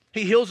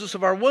 He heals us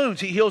of our wounds.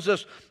 He heals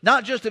us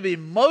not just of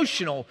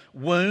emotional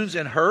wounds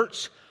and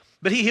hurts,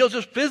 but he heals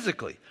us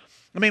physically.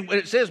 I mean, when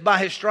it says by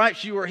his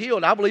stripes you are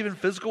healed, I believe in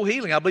physical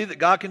healing. I believe that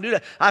God can do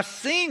that. I've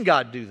seen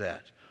God do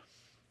that.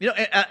 You know,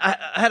 I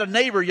had a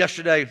neighbor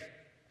yesterday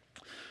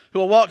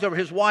who I walked over.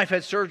 His wife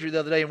had surgery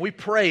the other day, and we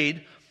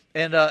prayed.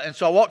 And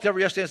so I walked over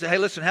yesterday and said, hey,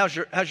 listen, how's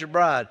your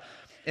bride?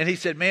 And he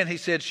said, man,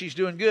 she's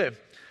doing good.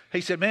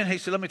 He said,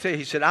 let me tell you.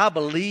 He said, I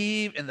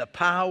believe in the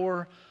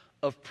power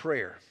of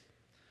prayer.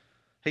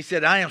 He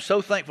said, I am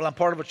so thankful I'm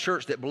part of a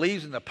church that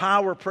believes in the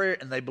power of prayer,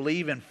 and they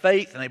believe in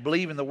faith, and they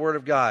believe in the Word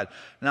of God.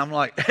 And I'm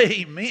like,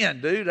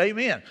 amen, dude,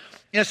 amen.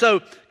 And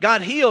so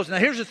God heals. Now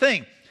here's the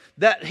thing.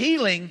 That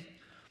healing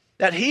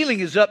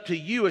is up to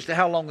you as to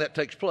how long that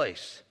takes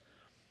place.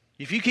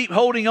 If you keep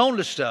holding on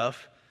to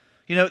stuff,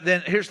 you know,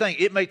 then here's the thing.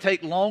 It may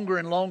take longer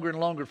and longer and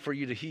longer for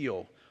you to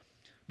heal.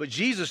 But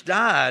Jesus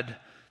died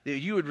that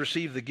you would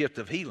receive the gift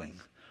of healing.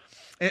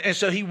 And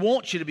so he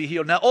wants you to be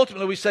healed. Now,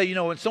 ultimately, we say, you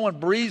know, when someone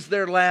breathes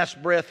their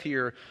last breath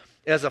here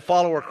as a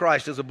follower of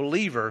Christ, as a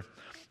believer,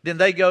 then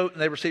they go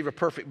and they receive a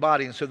perfect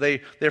body, and so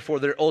therefore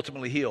they're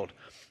ultimately healed.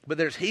 But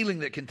there's healing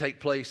that can take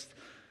place,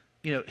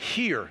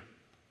 here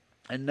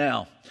and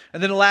now.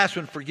 And then the last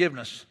one,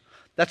 forgiveness.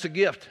 That's a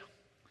gift.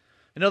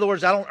 In other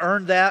words, I don't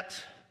earn that.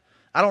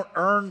 I don't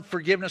earn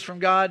forgiveness from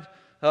God.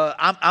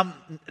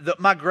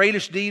 My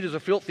greatest deed is a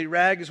filthy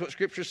rag, is what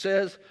Scripture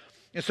says.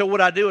 And so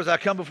what I do is I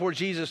come before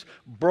Jesus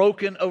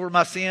broken over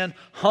my sin,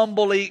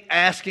 humbly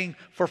asking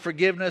for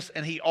forgiveness,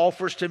 and He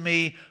offers to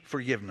me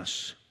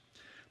forgiveness.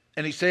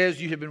 And He says,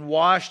 you have been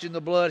washed in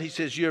the blood. He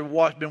says, you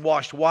have been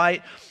washed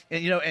white,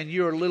 and and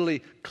you are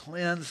literally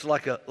cleansed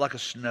like a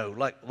snow,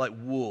 like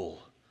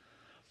wool.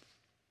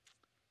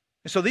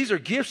 And so these are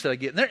gifts that I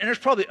get. And there's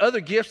probably other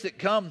gifts that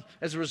come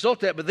as a result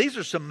of that, but these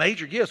are some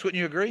major gifts. Wouldn't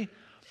you agree?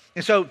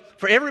 And so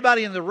for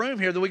everybody in the room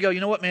here that we go, you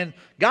know what, man?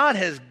 God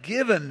has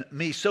given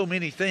me so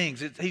many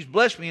things. He's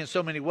blessed me in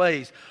so many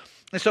ways.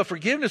 And so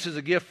forgiveness is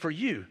a gift for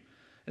you,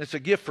 and it's a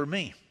gift for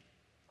me.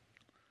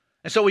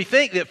 And so we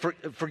think that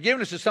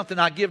forgiveness is something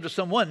I give to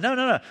someone.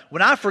 No.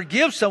 When I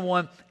forgive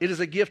someone, it is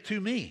a gift to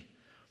me.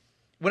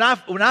 When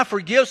I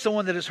forgive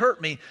someone that has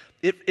hurt me,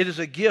 it is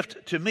a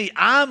gift to me.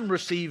 I'm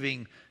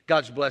receiving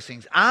God's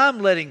blessings. I'm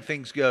letting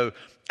things go.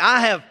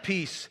 I have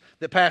peace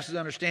that passes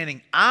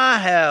understanding. I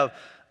have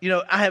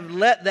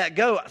let that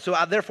go. So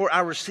therefore I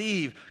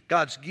receive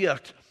God's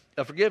gift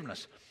of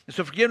forgiveness. And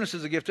so forgiveness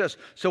is a gift to us.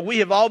 So we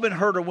have all been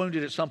hurt or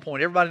wounded at some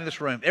point. Everybody in this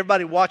room,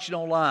 everybody watching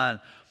online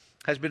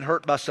has been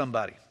hurt by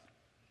somebody.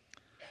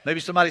 Maybe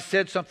somebody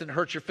said something that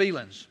hurt your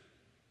feelings.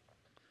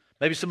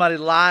 Maybe somebody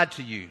lied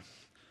to you.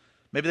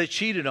 Maybe they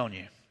cheated on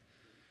you.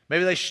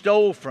 Maybe they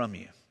stole from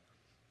you.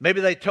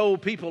 Maybe they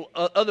told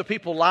other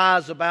people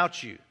lies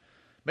about you.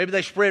 Maybe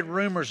they spread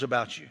rumors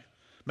about you.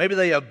 Maybe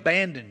they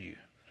abandoned you.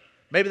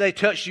 Maybe they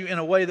touched you in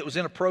a way that was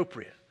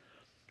inappropriate.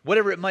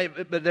 Whatever it may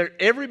be, but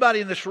everybody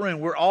in this room,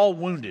 we're all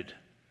wounded.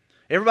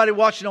 Everybody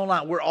watching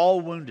online, we're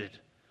all wounded.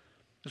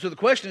 And so the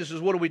question is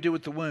what do we do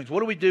with the wounds? What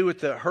do we do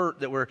with the hurt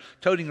that we're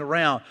toting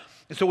around?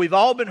 And so we've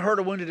all been hurt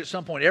or wounded at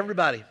some point.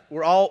 Everybody.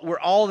 We're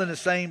all in the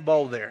same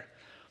bowl there.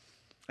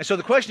 And so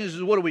the question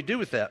is what do we do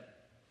with that?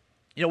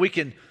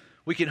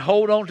 We can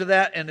hold on to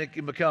that, and it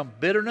can become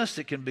bitterness.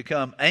 It can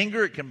become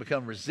anger. It can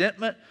become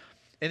resentment.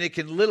 And it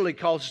can literally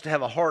cause us to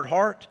have a hard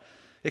heart.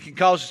 It can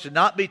cause us to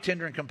not be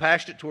tender and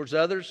compassionate towards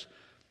others.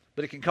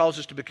 But it can cause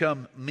us to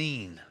become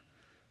mean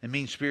and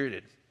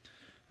mean-spirited.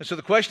 And so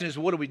the question is,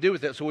 what do we do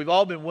with that? So we've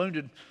all been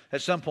wounded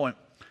at some point.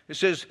 It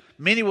says,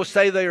 many will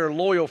say they are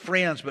loyal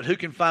friends, but who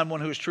can find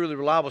one who is truly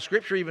reliable?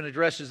 Scripture even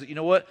addresses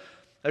that,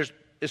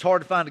 it's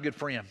hard to find a good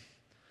friend.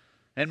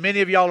 And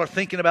many of y'all are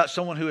thinking about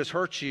someone who has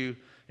hurt you.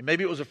 And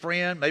maybe it was a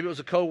friend, maybe it was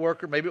a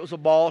coworker, maybe it was a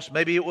boss,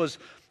 maybe it was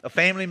a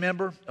family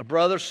member, a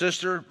brother,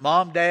 sister,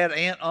 mom, dad,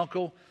 aunt,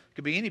 uncle. It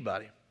could be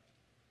anybody.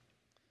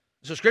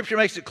 So Scripture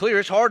makes it clear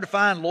it's hard to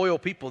find loyal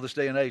people this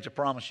day and age, I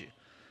promise you.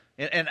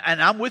 And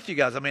I'm with you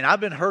guys. I mean,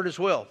 I've been hurt as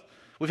well.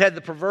 We've had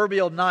the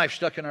proverbial knife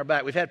stuck in our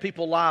back. We've had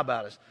people lie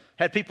about us,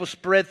 had people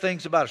spread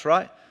things about us,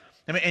 right?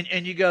 I mean,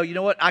 and you go, you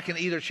know what? I can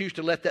either choose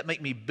to let that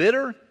make me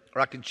bitter,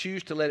 or I can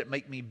choose to let it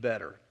make me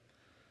better.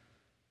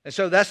 And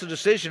so that's the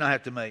decision I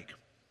have to make.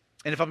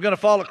 And if I'm going to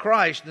follow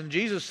Christ, then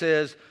Jesus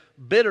says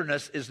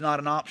bitterness is not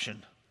an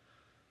option.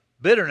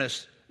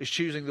 Bitterness is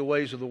choosing the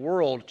ways of the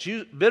world.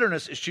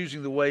 Bitterness is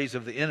choosing the ways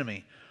of the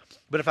enemy.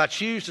 But if I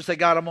choose to say,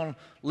 God, I'm going to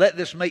let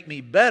this make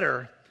me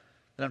better,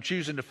 then I'm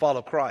choosing to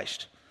follow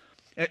Christ.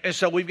 And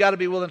so we've got to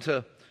be willing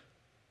to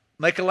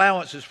make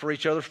allowances for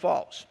each other's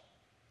faults.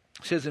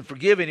 It says, and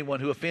forgive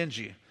anyone who offends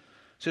you. It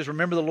says,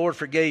 remember the Lord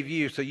forgave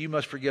you, so you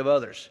must forgive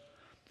others.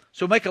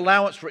 So make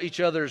allowance for each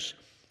other's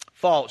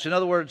faults. In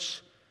other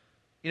words,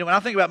 when I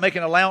think about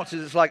making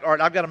allowances, it's like, all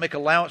right, I've got to make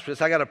allowance for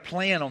this. I got to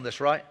plan on this,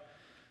 right?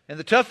 And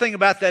the tough thing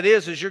about that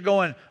is you're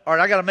going, all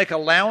right, I got to make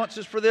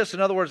allowances for this.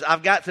 In other words,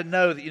 I've got to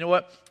know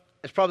that,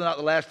 it's probably not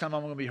the last time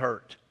I'm going to be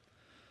hurt.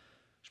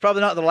 It's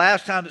probably not the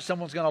last time that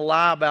someone's going to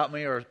lie about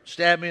me or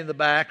stab me in the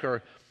back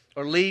or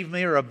leave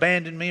me or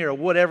abandon me or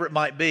whatever it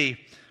might be,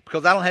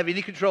 because I don't have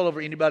any control over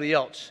anybody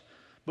else.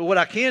 But what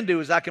I can do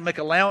is I can make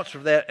allowance for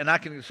that, and I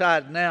can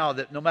decide now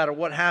that no matter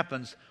what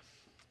happens,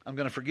 I'm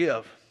going to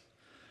forgive.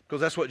 Because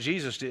that's what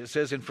Jesus did. It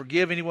says, and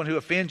forgive anyone who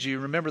offends you.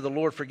 Remember, the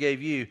Lord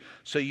forgave you,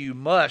 so you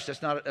must.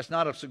 That's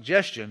not a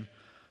suggestion.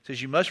 It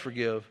says you must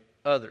forgive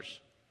others.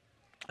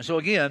 And so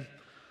again,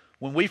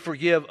 when we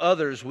forgive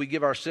others, we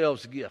give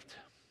ourselves a gift.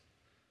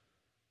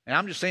 And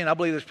I'm just saying, I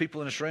believe there's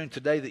people in this room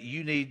today that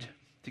you need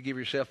to give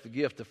yourself the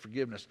gift of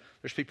forgiveness.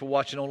 There's people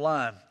watching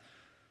online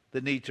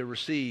that need to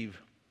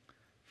receive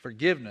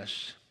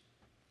forgiveness,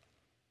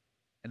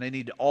 and they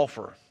need to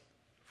offer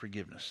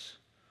forgiveness.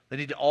 They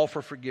need to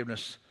offer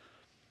forgiveness,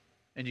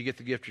 and you get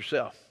the gift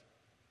yourself.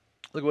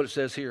 Look what it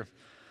says here.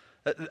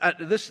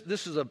 This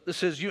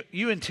says,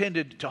 you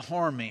intended to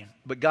harm me,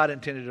 but God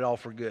intended it all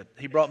for good.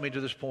 He brought me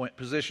to this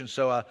position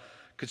so I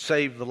could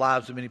save the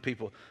lives of many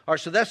people. All right,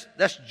 so that's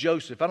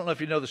Joseph. I don't know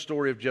if you know the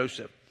story of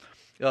Joseph.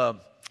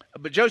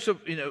 But Joseph,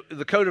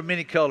 the coat of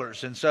many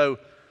colors. And so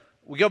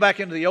we go back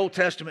into the Old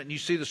Testament and you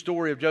see the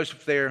story of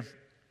Joseph there.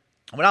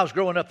 When I was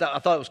growing up, I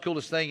thought it was the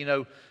coolest thing,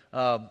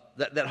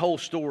 that whole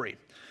story.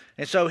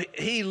 And so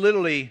he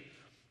literally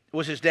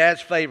was his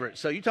dad's favorite.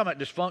 So you talking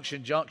about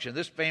dysfunction junction.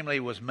 This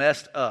family was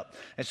messed up.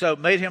 And so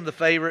made him the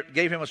favorite,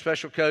 gave him a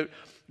special coat.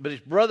 But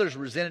his brothers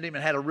resented him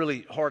and had a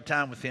really hard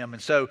time with him.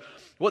 And so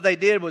what they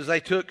did was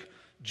they took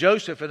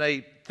Joseph and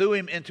they threw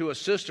him into a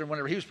cistern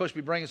whenever he was supposed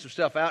to be bringing some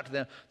stuff out to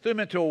them, threw him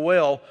into a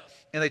well,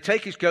 and they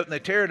take his coat and they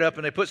tear it up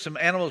and they put some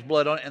animal's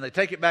blood on it and they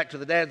take it back to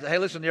the dad and say, hey,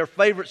 listen, your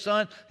favorite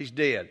son, he's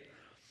dead.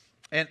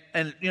 And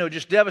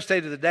just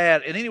devastated the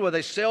dad. And anyway,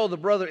 they sell the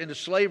brother into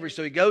slavery,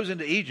 so he goes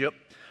into Egypt.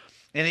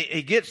 And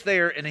he gets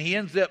there, and he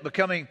ends up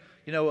becoming,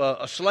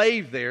 a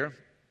slave there.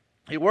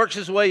 He works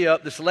his way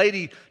up. This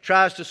lady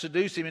tries to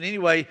seduce him. And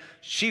anyway,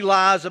 she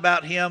lies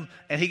about him,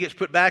 and he gets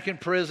put back in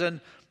prison.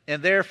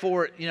 And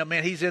therefore,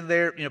 he's in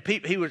there.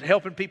 He was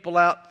helping people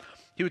out.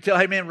 He would tell,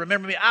 hey, man,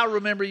 remember me. I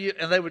remember you.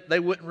 And they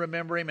wouldn't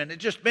remember him. And it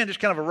just kind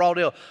of a raw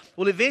deal.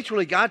 Well,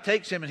 eventually, God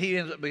takes him, and he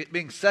ends up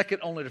being second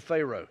only to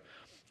Pharaoh.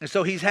 And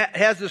so he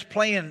has this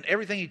plan.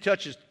 Everything he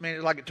touches,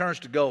 like it turns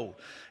to gold.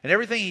 And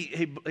everything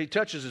he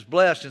touches is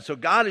blessed. And so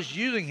God is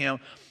using him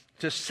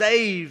to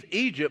save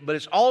Egypt, but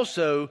it's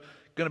also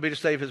going to be to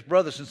save his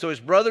brothers. And so his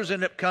brothers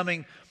end up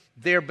coming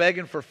there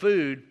begging for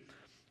food.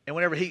 And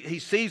whenever he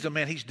sees them,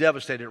 man, he's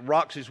devastated. It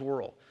rocks his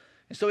world.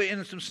 And so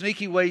in some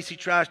sneaky ways, he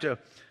tries to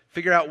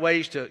figure out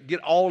ways to get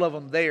all of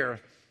them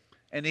there.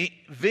 And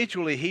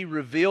eventually he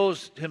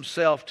reveals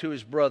himself to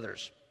his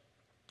brothers.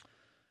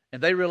 And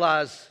they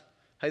realize,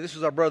 hey, this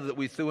is our brother that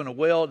we threw in a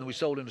well and we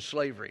sold into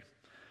slavery.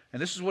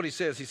 And this is what he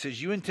says. He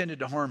says, you intended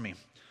to harm me,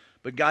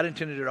 but God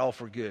intended it all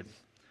for good.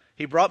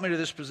 He brought me to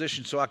this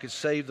position so I could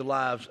save the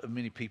lives of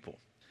many people.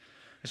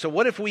 And so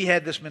what if we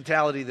had this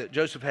mentality that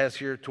Joseph has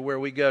here to where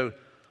we go,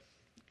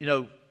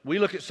 we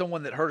look at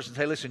someone that hurt us and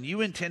say, listen,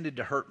 you intended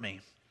to hurt me.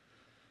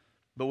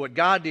 But what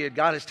God did,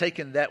 God has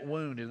taken that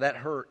wound and that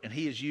hurt and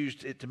he has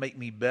used it to make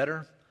me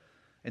better.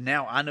 And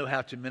now I know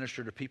how to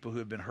minister to people who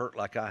have been hurt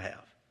like I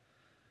have.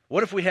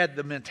 What if we had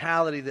the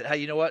mentality that, hey,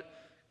 you know what?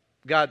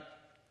 God,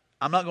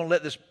 I'm not going to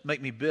let this make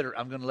me bitter.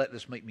 I'm going to let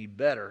this make me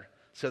better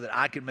so that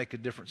I can make a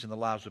difference in the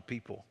lives of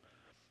people.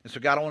 And so,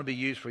 God, I want to be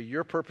used for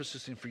your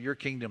purposes and for your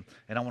kingdom,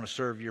 and I want to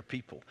serve your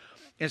people.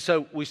 And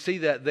so we see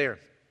that there.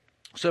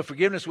 So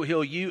forgiveness will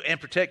heal you and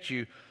protect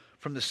you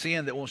from the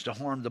sin that wants to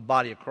harm the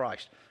body of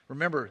Christ.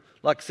 Remember,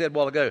 like I said a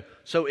while ago,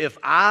 so if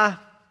I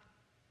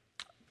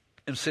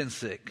am sin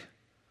sick,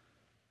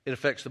 it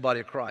affects the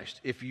body of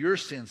Christ. If you're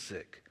sin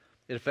sick,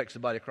 it affects the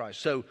body of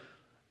Christ. So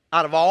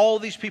out of all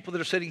these people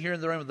that are sitting here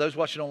in the room, those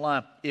watching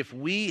online, if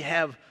we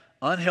have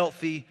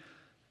unhealthy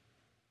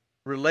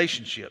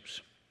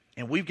relationships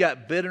and we've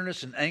got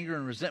bitterness and anger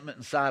and resentment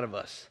inside of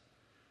us,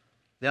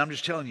 then I'm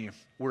just telling you,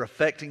 we're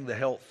affecting the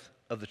health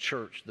of the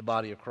church, the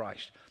body of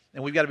Christ.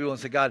 And we've got to be willing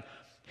to say, God,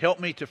 help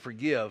me to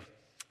forgive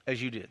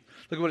as you did.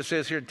 Look at what it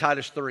says here in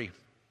Titus 3. It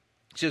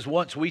says,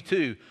 once we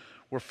too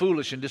were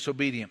foolish and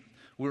disobedient.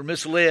 We were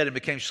misled and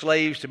became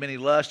slaves to many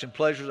lusts and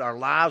pleasures. Our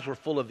lives were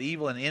full of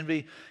evil and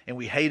envy, and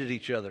we hated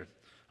each other.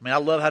 I mean, I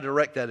love how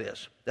direct that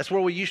is. That's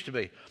where we used to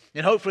be.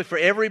 And hopefully for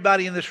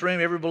everybody in this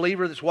room, every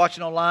believer that's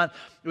watching online,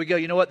 we go,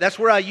 you know what? That's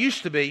where I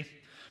used to be.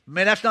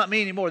 Man, that's not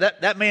me anymore.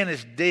 That man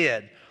is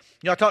dead.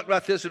 I talked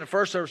about this in the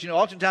first service.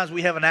 Oftentimes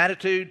we have an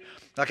attitude.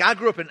 Like I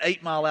grew up in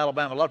 8 Mile,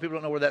 Alabama. A lot of people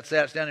don't know where that's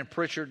at. It's down in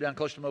Pritchard, down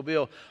close to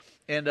Mobile.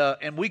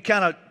 And we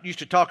kind of used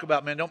to talk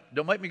about, man,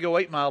 don't make me go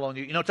 8 Mile on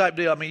you, type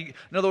deal. I mean,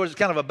 in other words, it's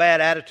kind of a bad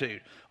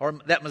attitude or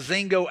that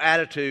Mozingo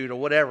attitude or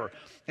whatever.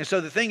 And so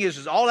the thing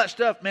is all that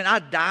stuff, man, I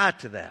died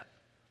to that.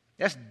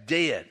 That's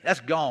dead. That's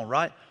gone,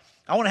 right?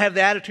 I want to have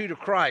the attitude of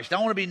Christ. I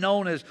want to be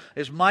known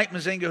as Mike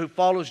Mozingo who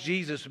follows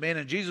Jesus, man,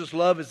 and Jesus'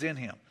 love is in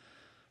him,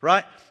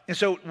 right? And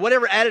so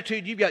whatever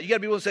attitude you've got, you got to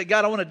be willing to say,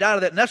 God, I want to die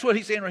to that. And that's what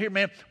he's saying right here,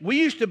 man. We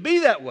used to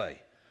be that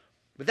way.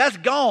 But that's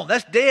gone.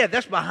 That's dead.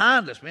 That's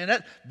behind us,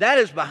 man. That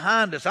is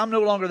behind us. I'm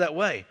no longer that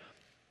way.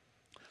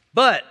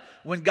 But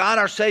when God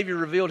our Savior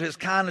revealed his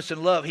kindness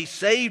and love, he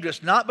saved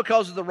us not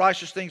because of the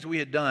righteous things we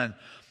had done,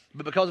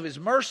 but because of his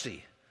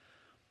mercy.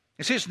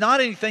 And see, it's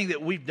not anything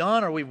that we've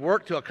done or we've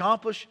worked to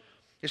accomplish.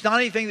 It's not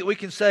anything that we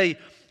can say,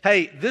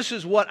 hey, this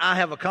is what I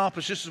have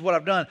accomplished. This is what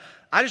I've done.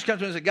 I just come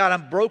to him and say, God,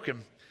 I'm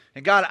broken.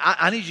 And God,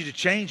 I need you to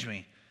change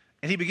me.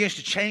 And he begins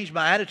to change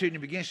my attitude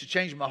and he begins to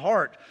change my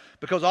heart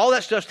because all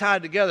that stuff's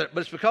tied together.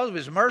 But it's because of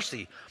his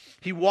mercy.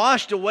 He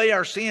washed away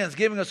our sins,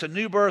 giving us a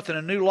new birth and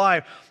a new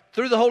life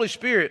through the Holy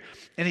Spirit.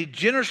 And he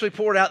generously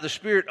poured out the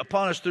Spirit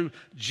upon us through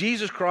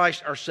Jesus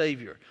Christ, our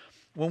Savior.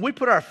 When we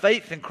put our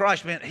faith in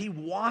Christ, man, he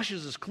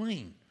washes us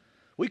clean.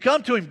 We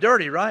come to him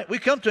dirty, right? We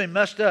come to him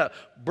messed up,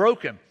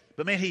 broken.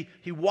 But man,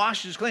 he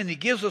washes us clean. He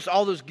gives us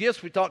all those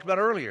gifts we talked about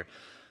earlier.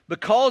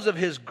 Because of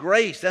his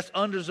grace, that's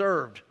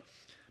undeserved.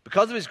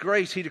 Because of his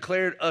grace, he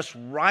declared us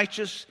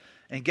righteous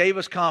and gave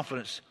us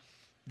confidence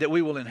that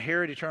we will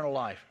inherit eternal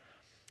life.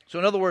 So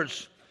in other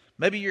words,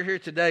 maybe you're here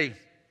today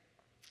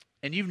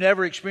and you've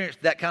never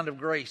experienced that kind of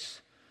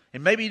grace.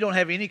 And maybe you don't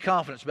have any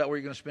confidence about where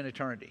you're going to spend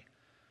eternity.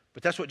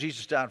 But that's what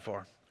Jesus died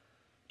for.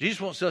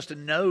 Jesus wants us to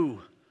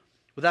know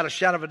without a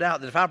shadow of a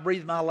doubt that if I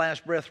breathe my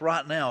last breath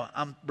right now,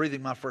 I'm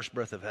breathing my first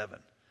breath of heaven.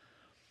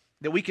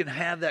 That we can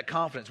have that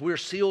confidence. We're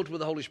sealed with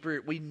the Holy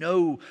Spirit. We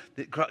know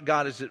that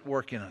God is at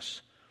work in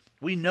us.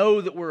 We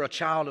know that we're a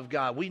child of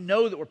God. We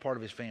know that we're part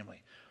of His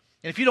family.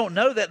 And if you don't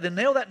know that, then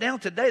nail that down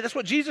today. That's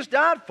what Jesus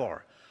died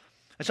for.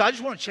 And so I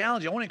just want to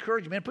challenge you. I want to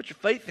encourage you, man, put your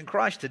faith in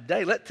Christ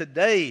today. Let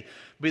today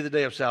be the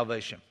day of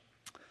salvation.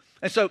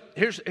 And so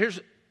here's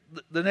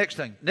the next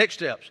thing, next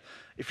steps.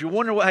 If you're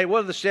wondering, what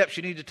are the steps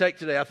you need to take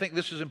today? I think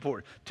this is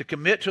important. To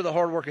commit to the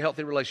hard work of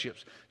healthy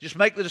relationships. Just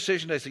make the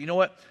decision today. Say, you know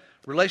what?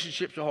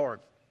 Relationships are hard.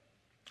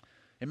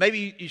 And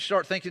maybe you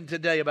start thinking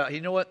today about,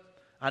 you know what?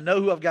 I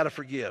know who I've got to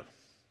forgive.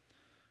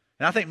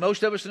 And I think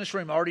most of us in this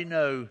room already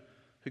know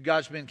who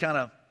God's been kind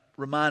of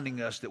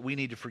reminding us that we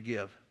need to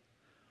forgive.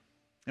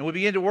 And we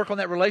begin to work on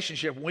that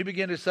relationship. When we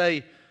begin to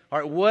say,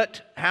 all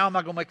right, how am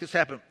I going to make this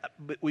happen?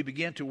 But we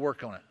begin to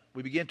work on it.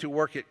 We begin to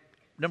work it.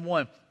 Number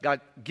one, God,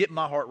 get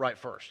my heart right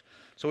first.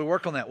 So we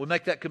work on that. We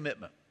make that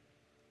commitment.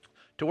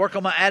 To work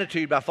on my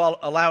attitude by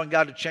allowing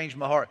God to change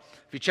my heart.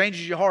 If He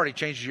changes your heart, He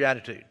changes your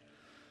attitude.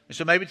 And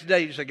so maybe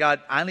today you say,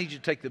 God, I need you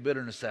to take the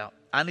bitterness out.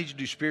 I need you to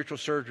do spiritual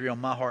surgery on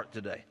my heart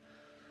today.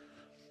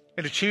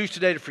 And to choose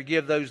today to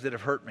forgive those that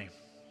have hurt me.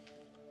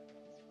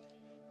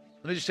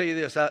 Let me just tell you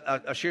this.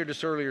 I shared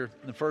this earlier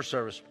in the first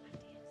service.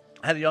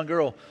 I had a young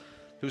girl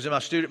who was in my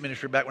student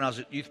ministry back when I was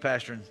a youth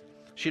pastor, and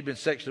she had been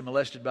sexually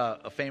molested by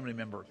a family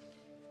member.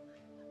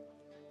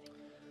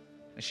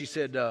 And she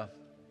said,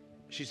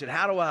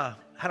 how do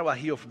I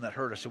heal from that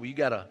hurt? I said, well, you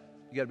gotta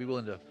be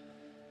willing to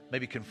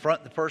maybe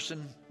confront the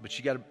person, but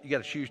you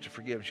gotta choose to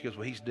forgive. And she goes,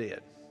 well, he's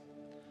dead.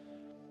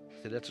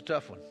 I said, that's a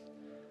tough one.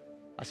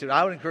 I said,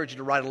 I would encourage you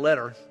to write a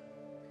letter.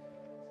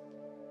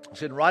 I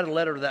said, write a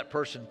letter to that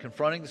person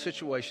confronting the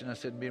situation. I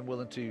said, being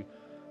willing to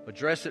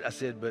address it. I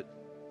said, but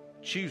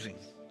choosing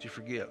to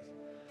forgive.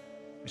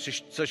 And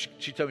so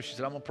she told me, she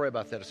said, I'm going to pray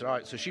about that. I said, all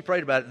right. So she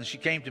prayed about it, and she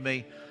came to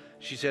me.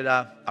 She said,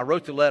 I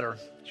wrote the letter.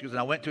 She goes, and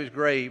I went to his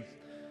grave,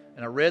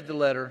 and I read the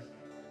letter,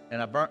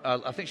 and I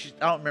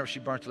don't remember if she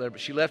burnt the letter,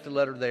 but she left the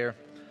letter there,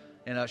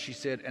 and she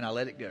said, and I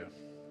let it go.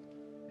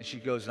 And she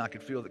goes, and I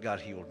could feel that God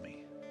healed me.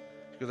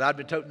 Because I'd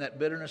been toting that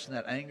bitterness and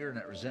that anger and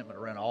that resentment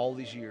around all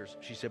these years.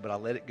 She said, but I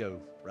let it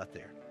go right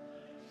there.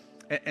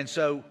 And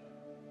so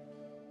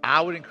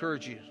I would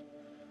encourage you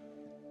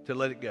to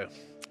let it go.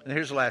 And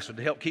here's the last one.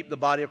 To help keep the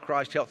body of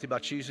Christ healthy by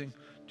choosing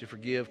to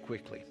forgive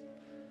quickly.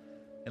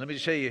 And let me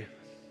just tell you,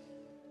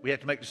 we have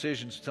to make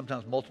decisions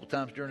sometimes multiple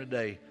times during the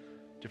day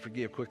to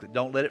forgive quickly.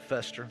 Don't let it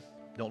fester.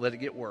 Don't let it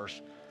get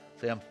worse.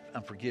 Say,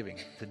 I'm forgiving.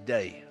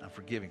 Today, I'm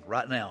forgiving.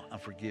 Right now, I'm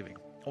forgiving.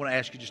 I want to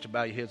ask you just to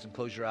bow your heads and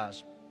close your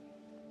eyes.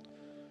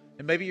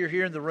 And maybe you're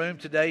here in the room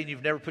today and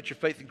you've never put your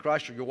faith in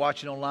Christ, or you're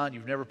watching online,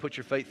 you've never put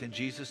your faith in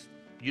Jesus.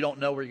 You don't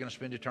know where you're going to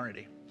spend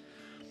eternity.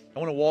 I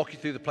want to walk you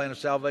through the plan of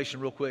salvation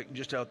real quick, and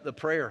just how the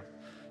prayer,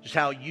 just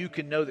how you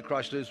can know that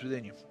Christ lives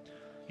within you.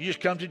 You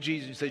just come to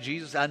Jesus and say,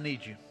 Jesus, I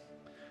need you.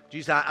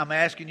 Jesus, I'm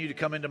asking you to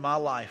come into my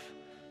life,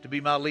 to be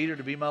my leader,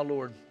 to be my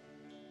Lord.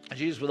 And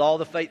Jesus, with all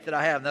the faith that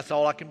I have, and that's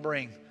all I can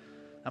bring,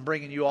 I'm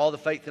bringing you all the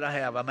faith that I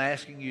have. I'm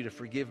asking you to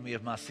forgive me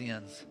of my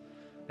sins.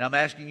 And I'm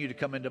asking you to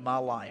come into my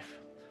life.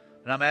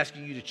 And I'm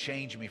asking you to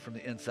change me from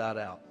the inside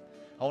out.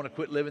 I want to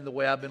quit living the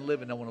way I've been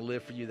living. I want to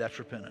live for you. That's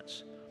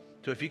repentance.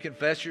 So if you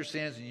confess your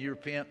sins and you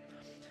repent,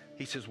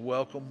 He says,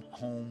 welcome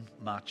home,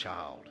 my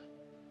child.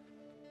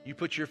 You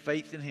put your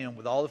faith in Him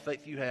with all the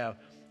faith you have.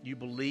 You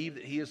believe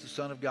that He is the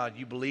Son of God.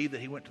 You believe that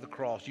He went to the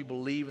cross. You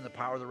believe in the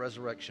power of the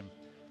resurrection.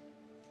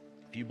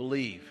 If you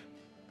believe,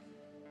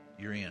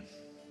 you're in.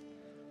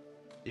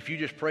 If you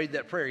just prayed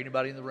that prayer,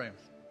 anybody in the room?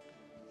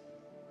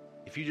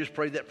 If you just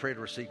prayed that prayer to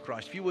receive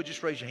Christ, if you would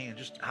just raise your hand,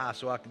 just high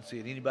so I can see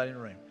it. Anybody in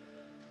the room?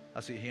 I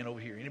see a hand over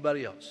here.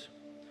 Anybody else?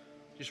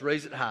 Just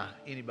raise it high.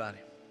 Anybody?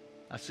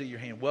 I see your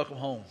hand. Welcome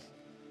home.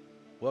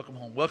 Welcome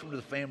home. Welcome to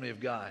the family of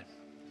God.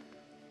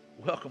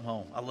 Welcome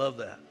home. I love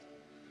that.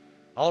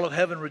 All of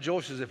heaven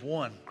rejoices if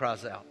one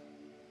cries out.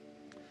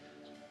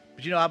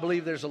 But I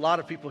believe there's a lot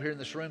of people here in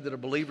this room that are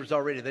believers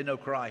already. They know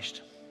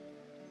Christ.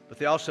 But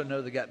they also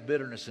know they got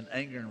bitterness and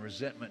anger and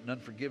resentment and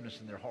unforgiveness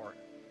in their heart.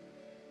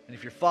 And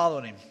if you're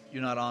following Him,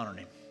 you're not honoring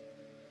Him.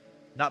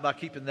 Not by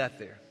keeping that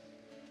there.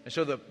 And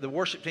so the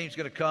worship team's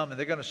going to come and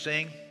they're going to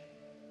sing.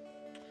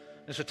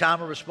 It's a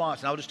time of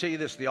response. And I'll just tell you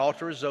this. The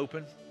altar is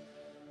open.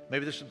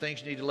 Maybe there's some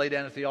things you need to lay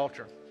down at the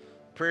altar.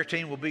 The prayer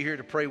team will be here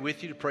to pray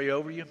with you, to pray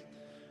over you,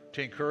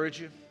 to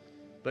encourage you.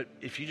 But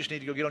if you just need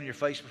to go get on your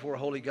face before a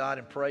holy God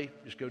and pray,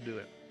 just go do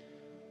it.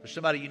 If there's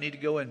somebody you need to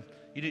go and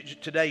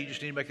today you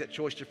just need to make that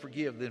choice to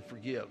forgive, then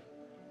forgive.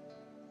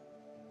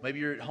 Maybe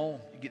you're at home.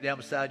 You get down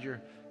beside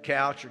your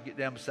couch or get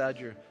down beside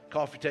your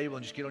coffee table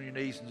and just get on your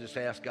knees and just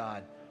ask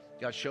God,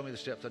 God, show me the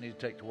steps I need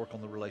to take to work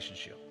on the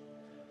relationship.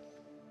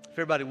 If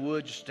everybody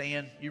would, just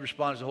stand. You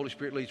respond as the Holy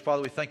Spirit leads.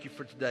 Father, we thank you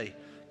for today.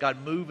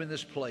 God, move in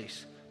this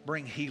place.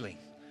 Bring healing.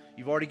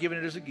 You've already given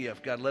it as a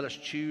gift. God, let us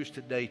choose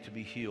today to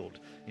be healed.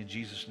 In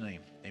Jesus'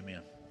 name,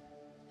 amen.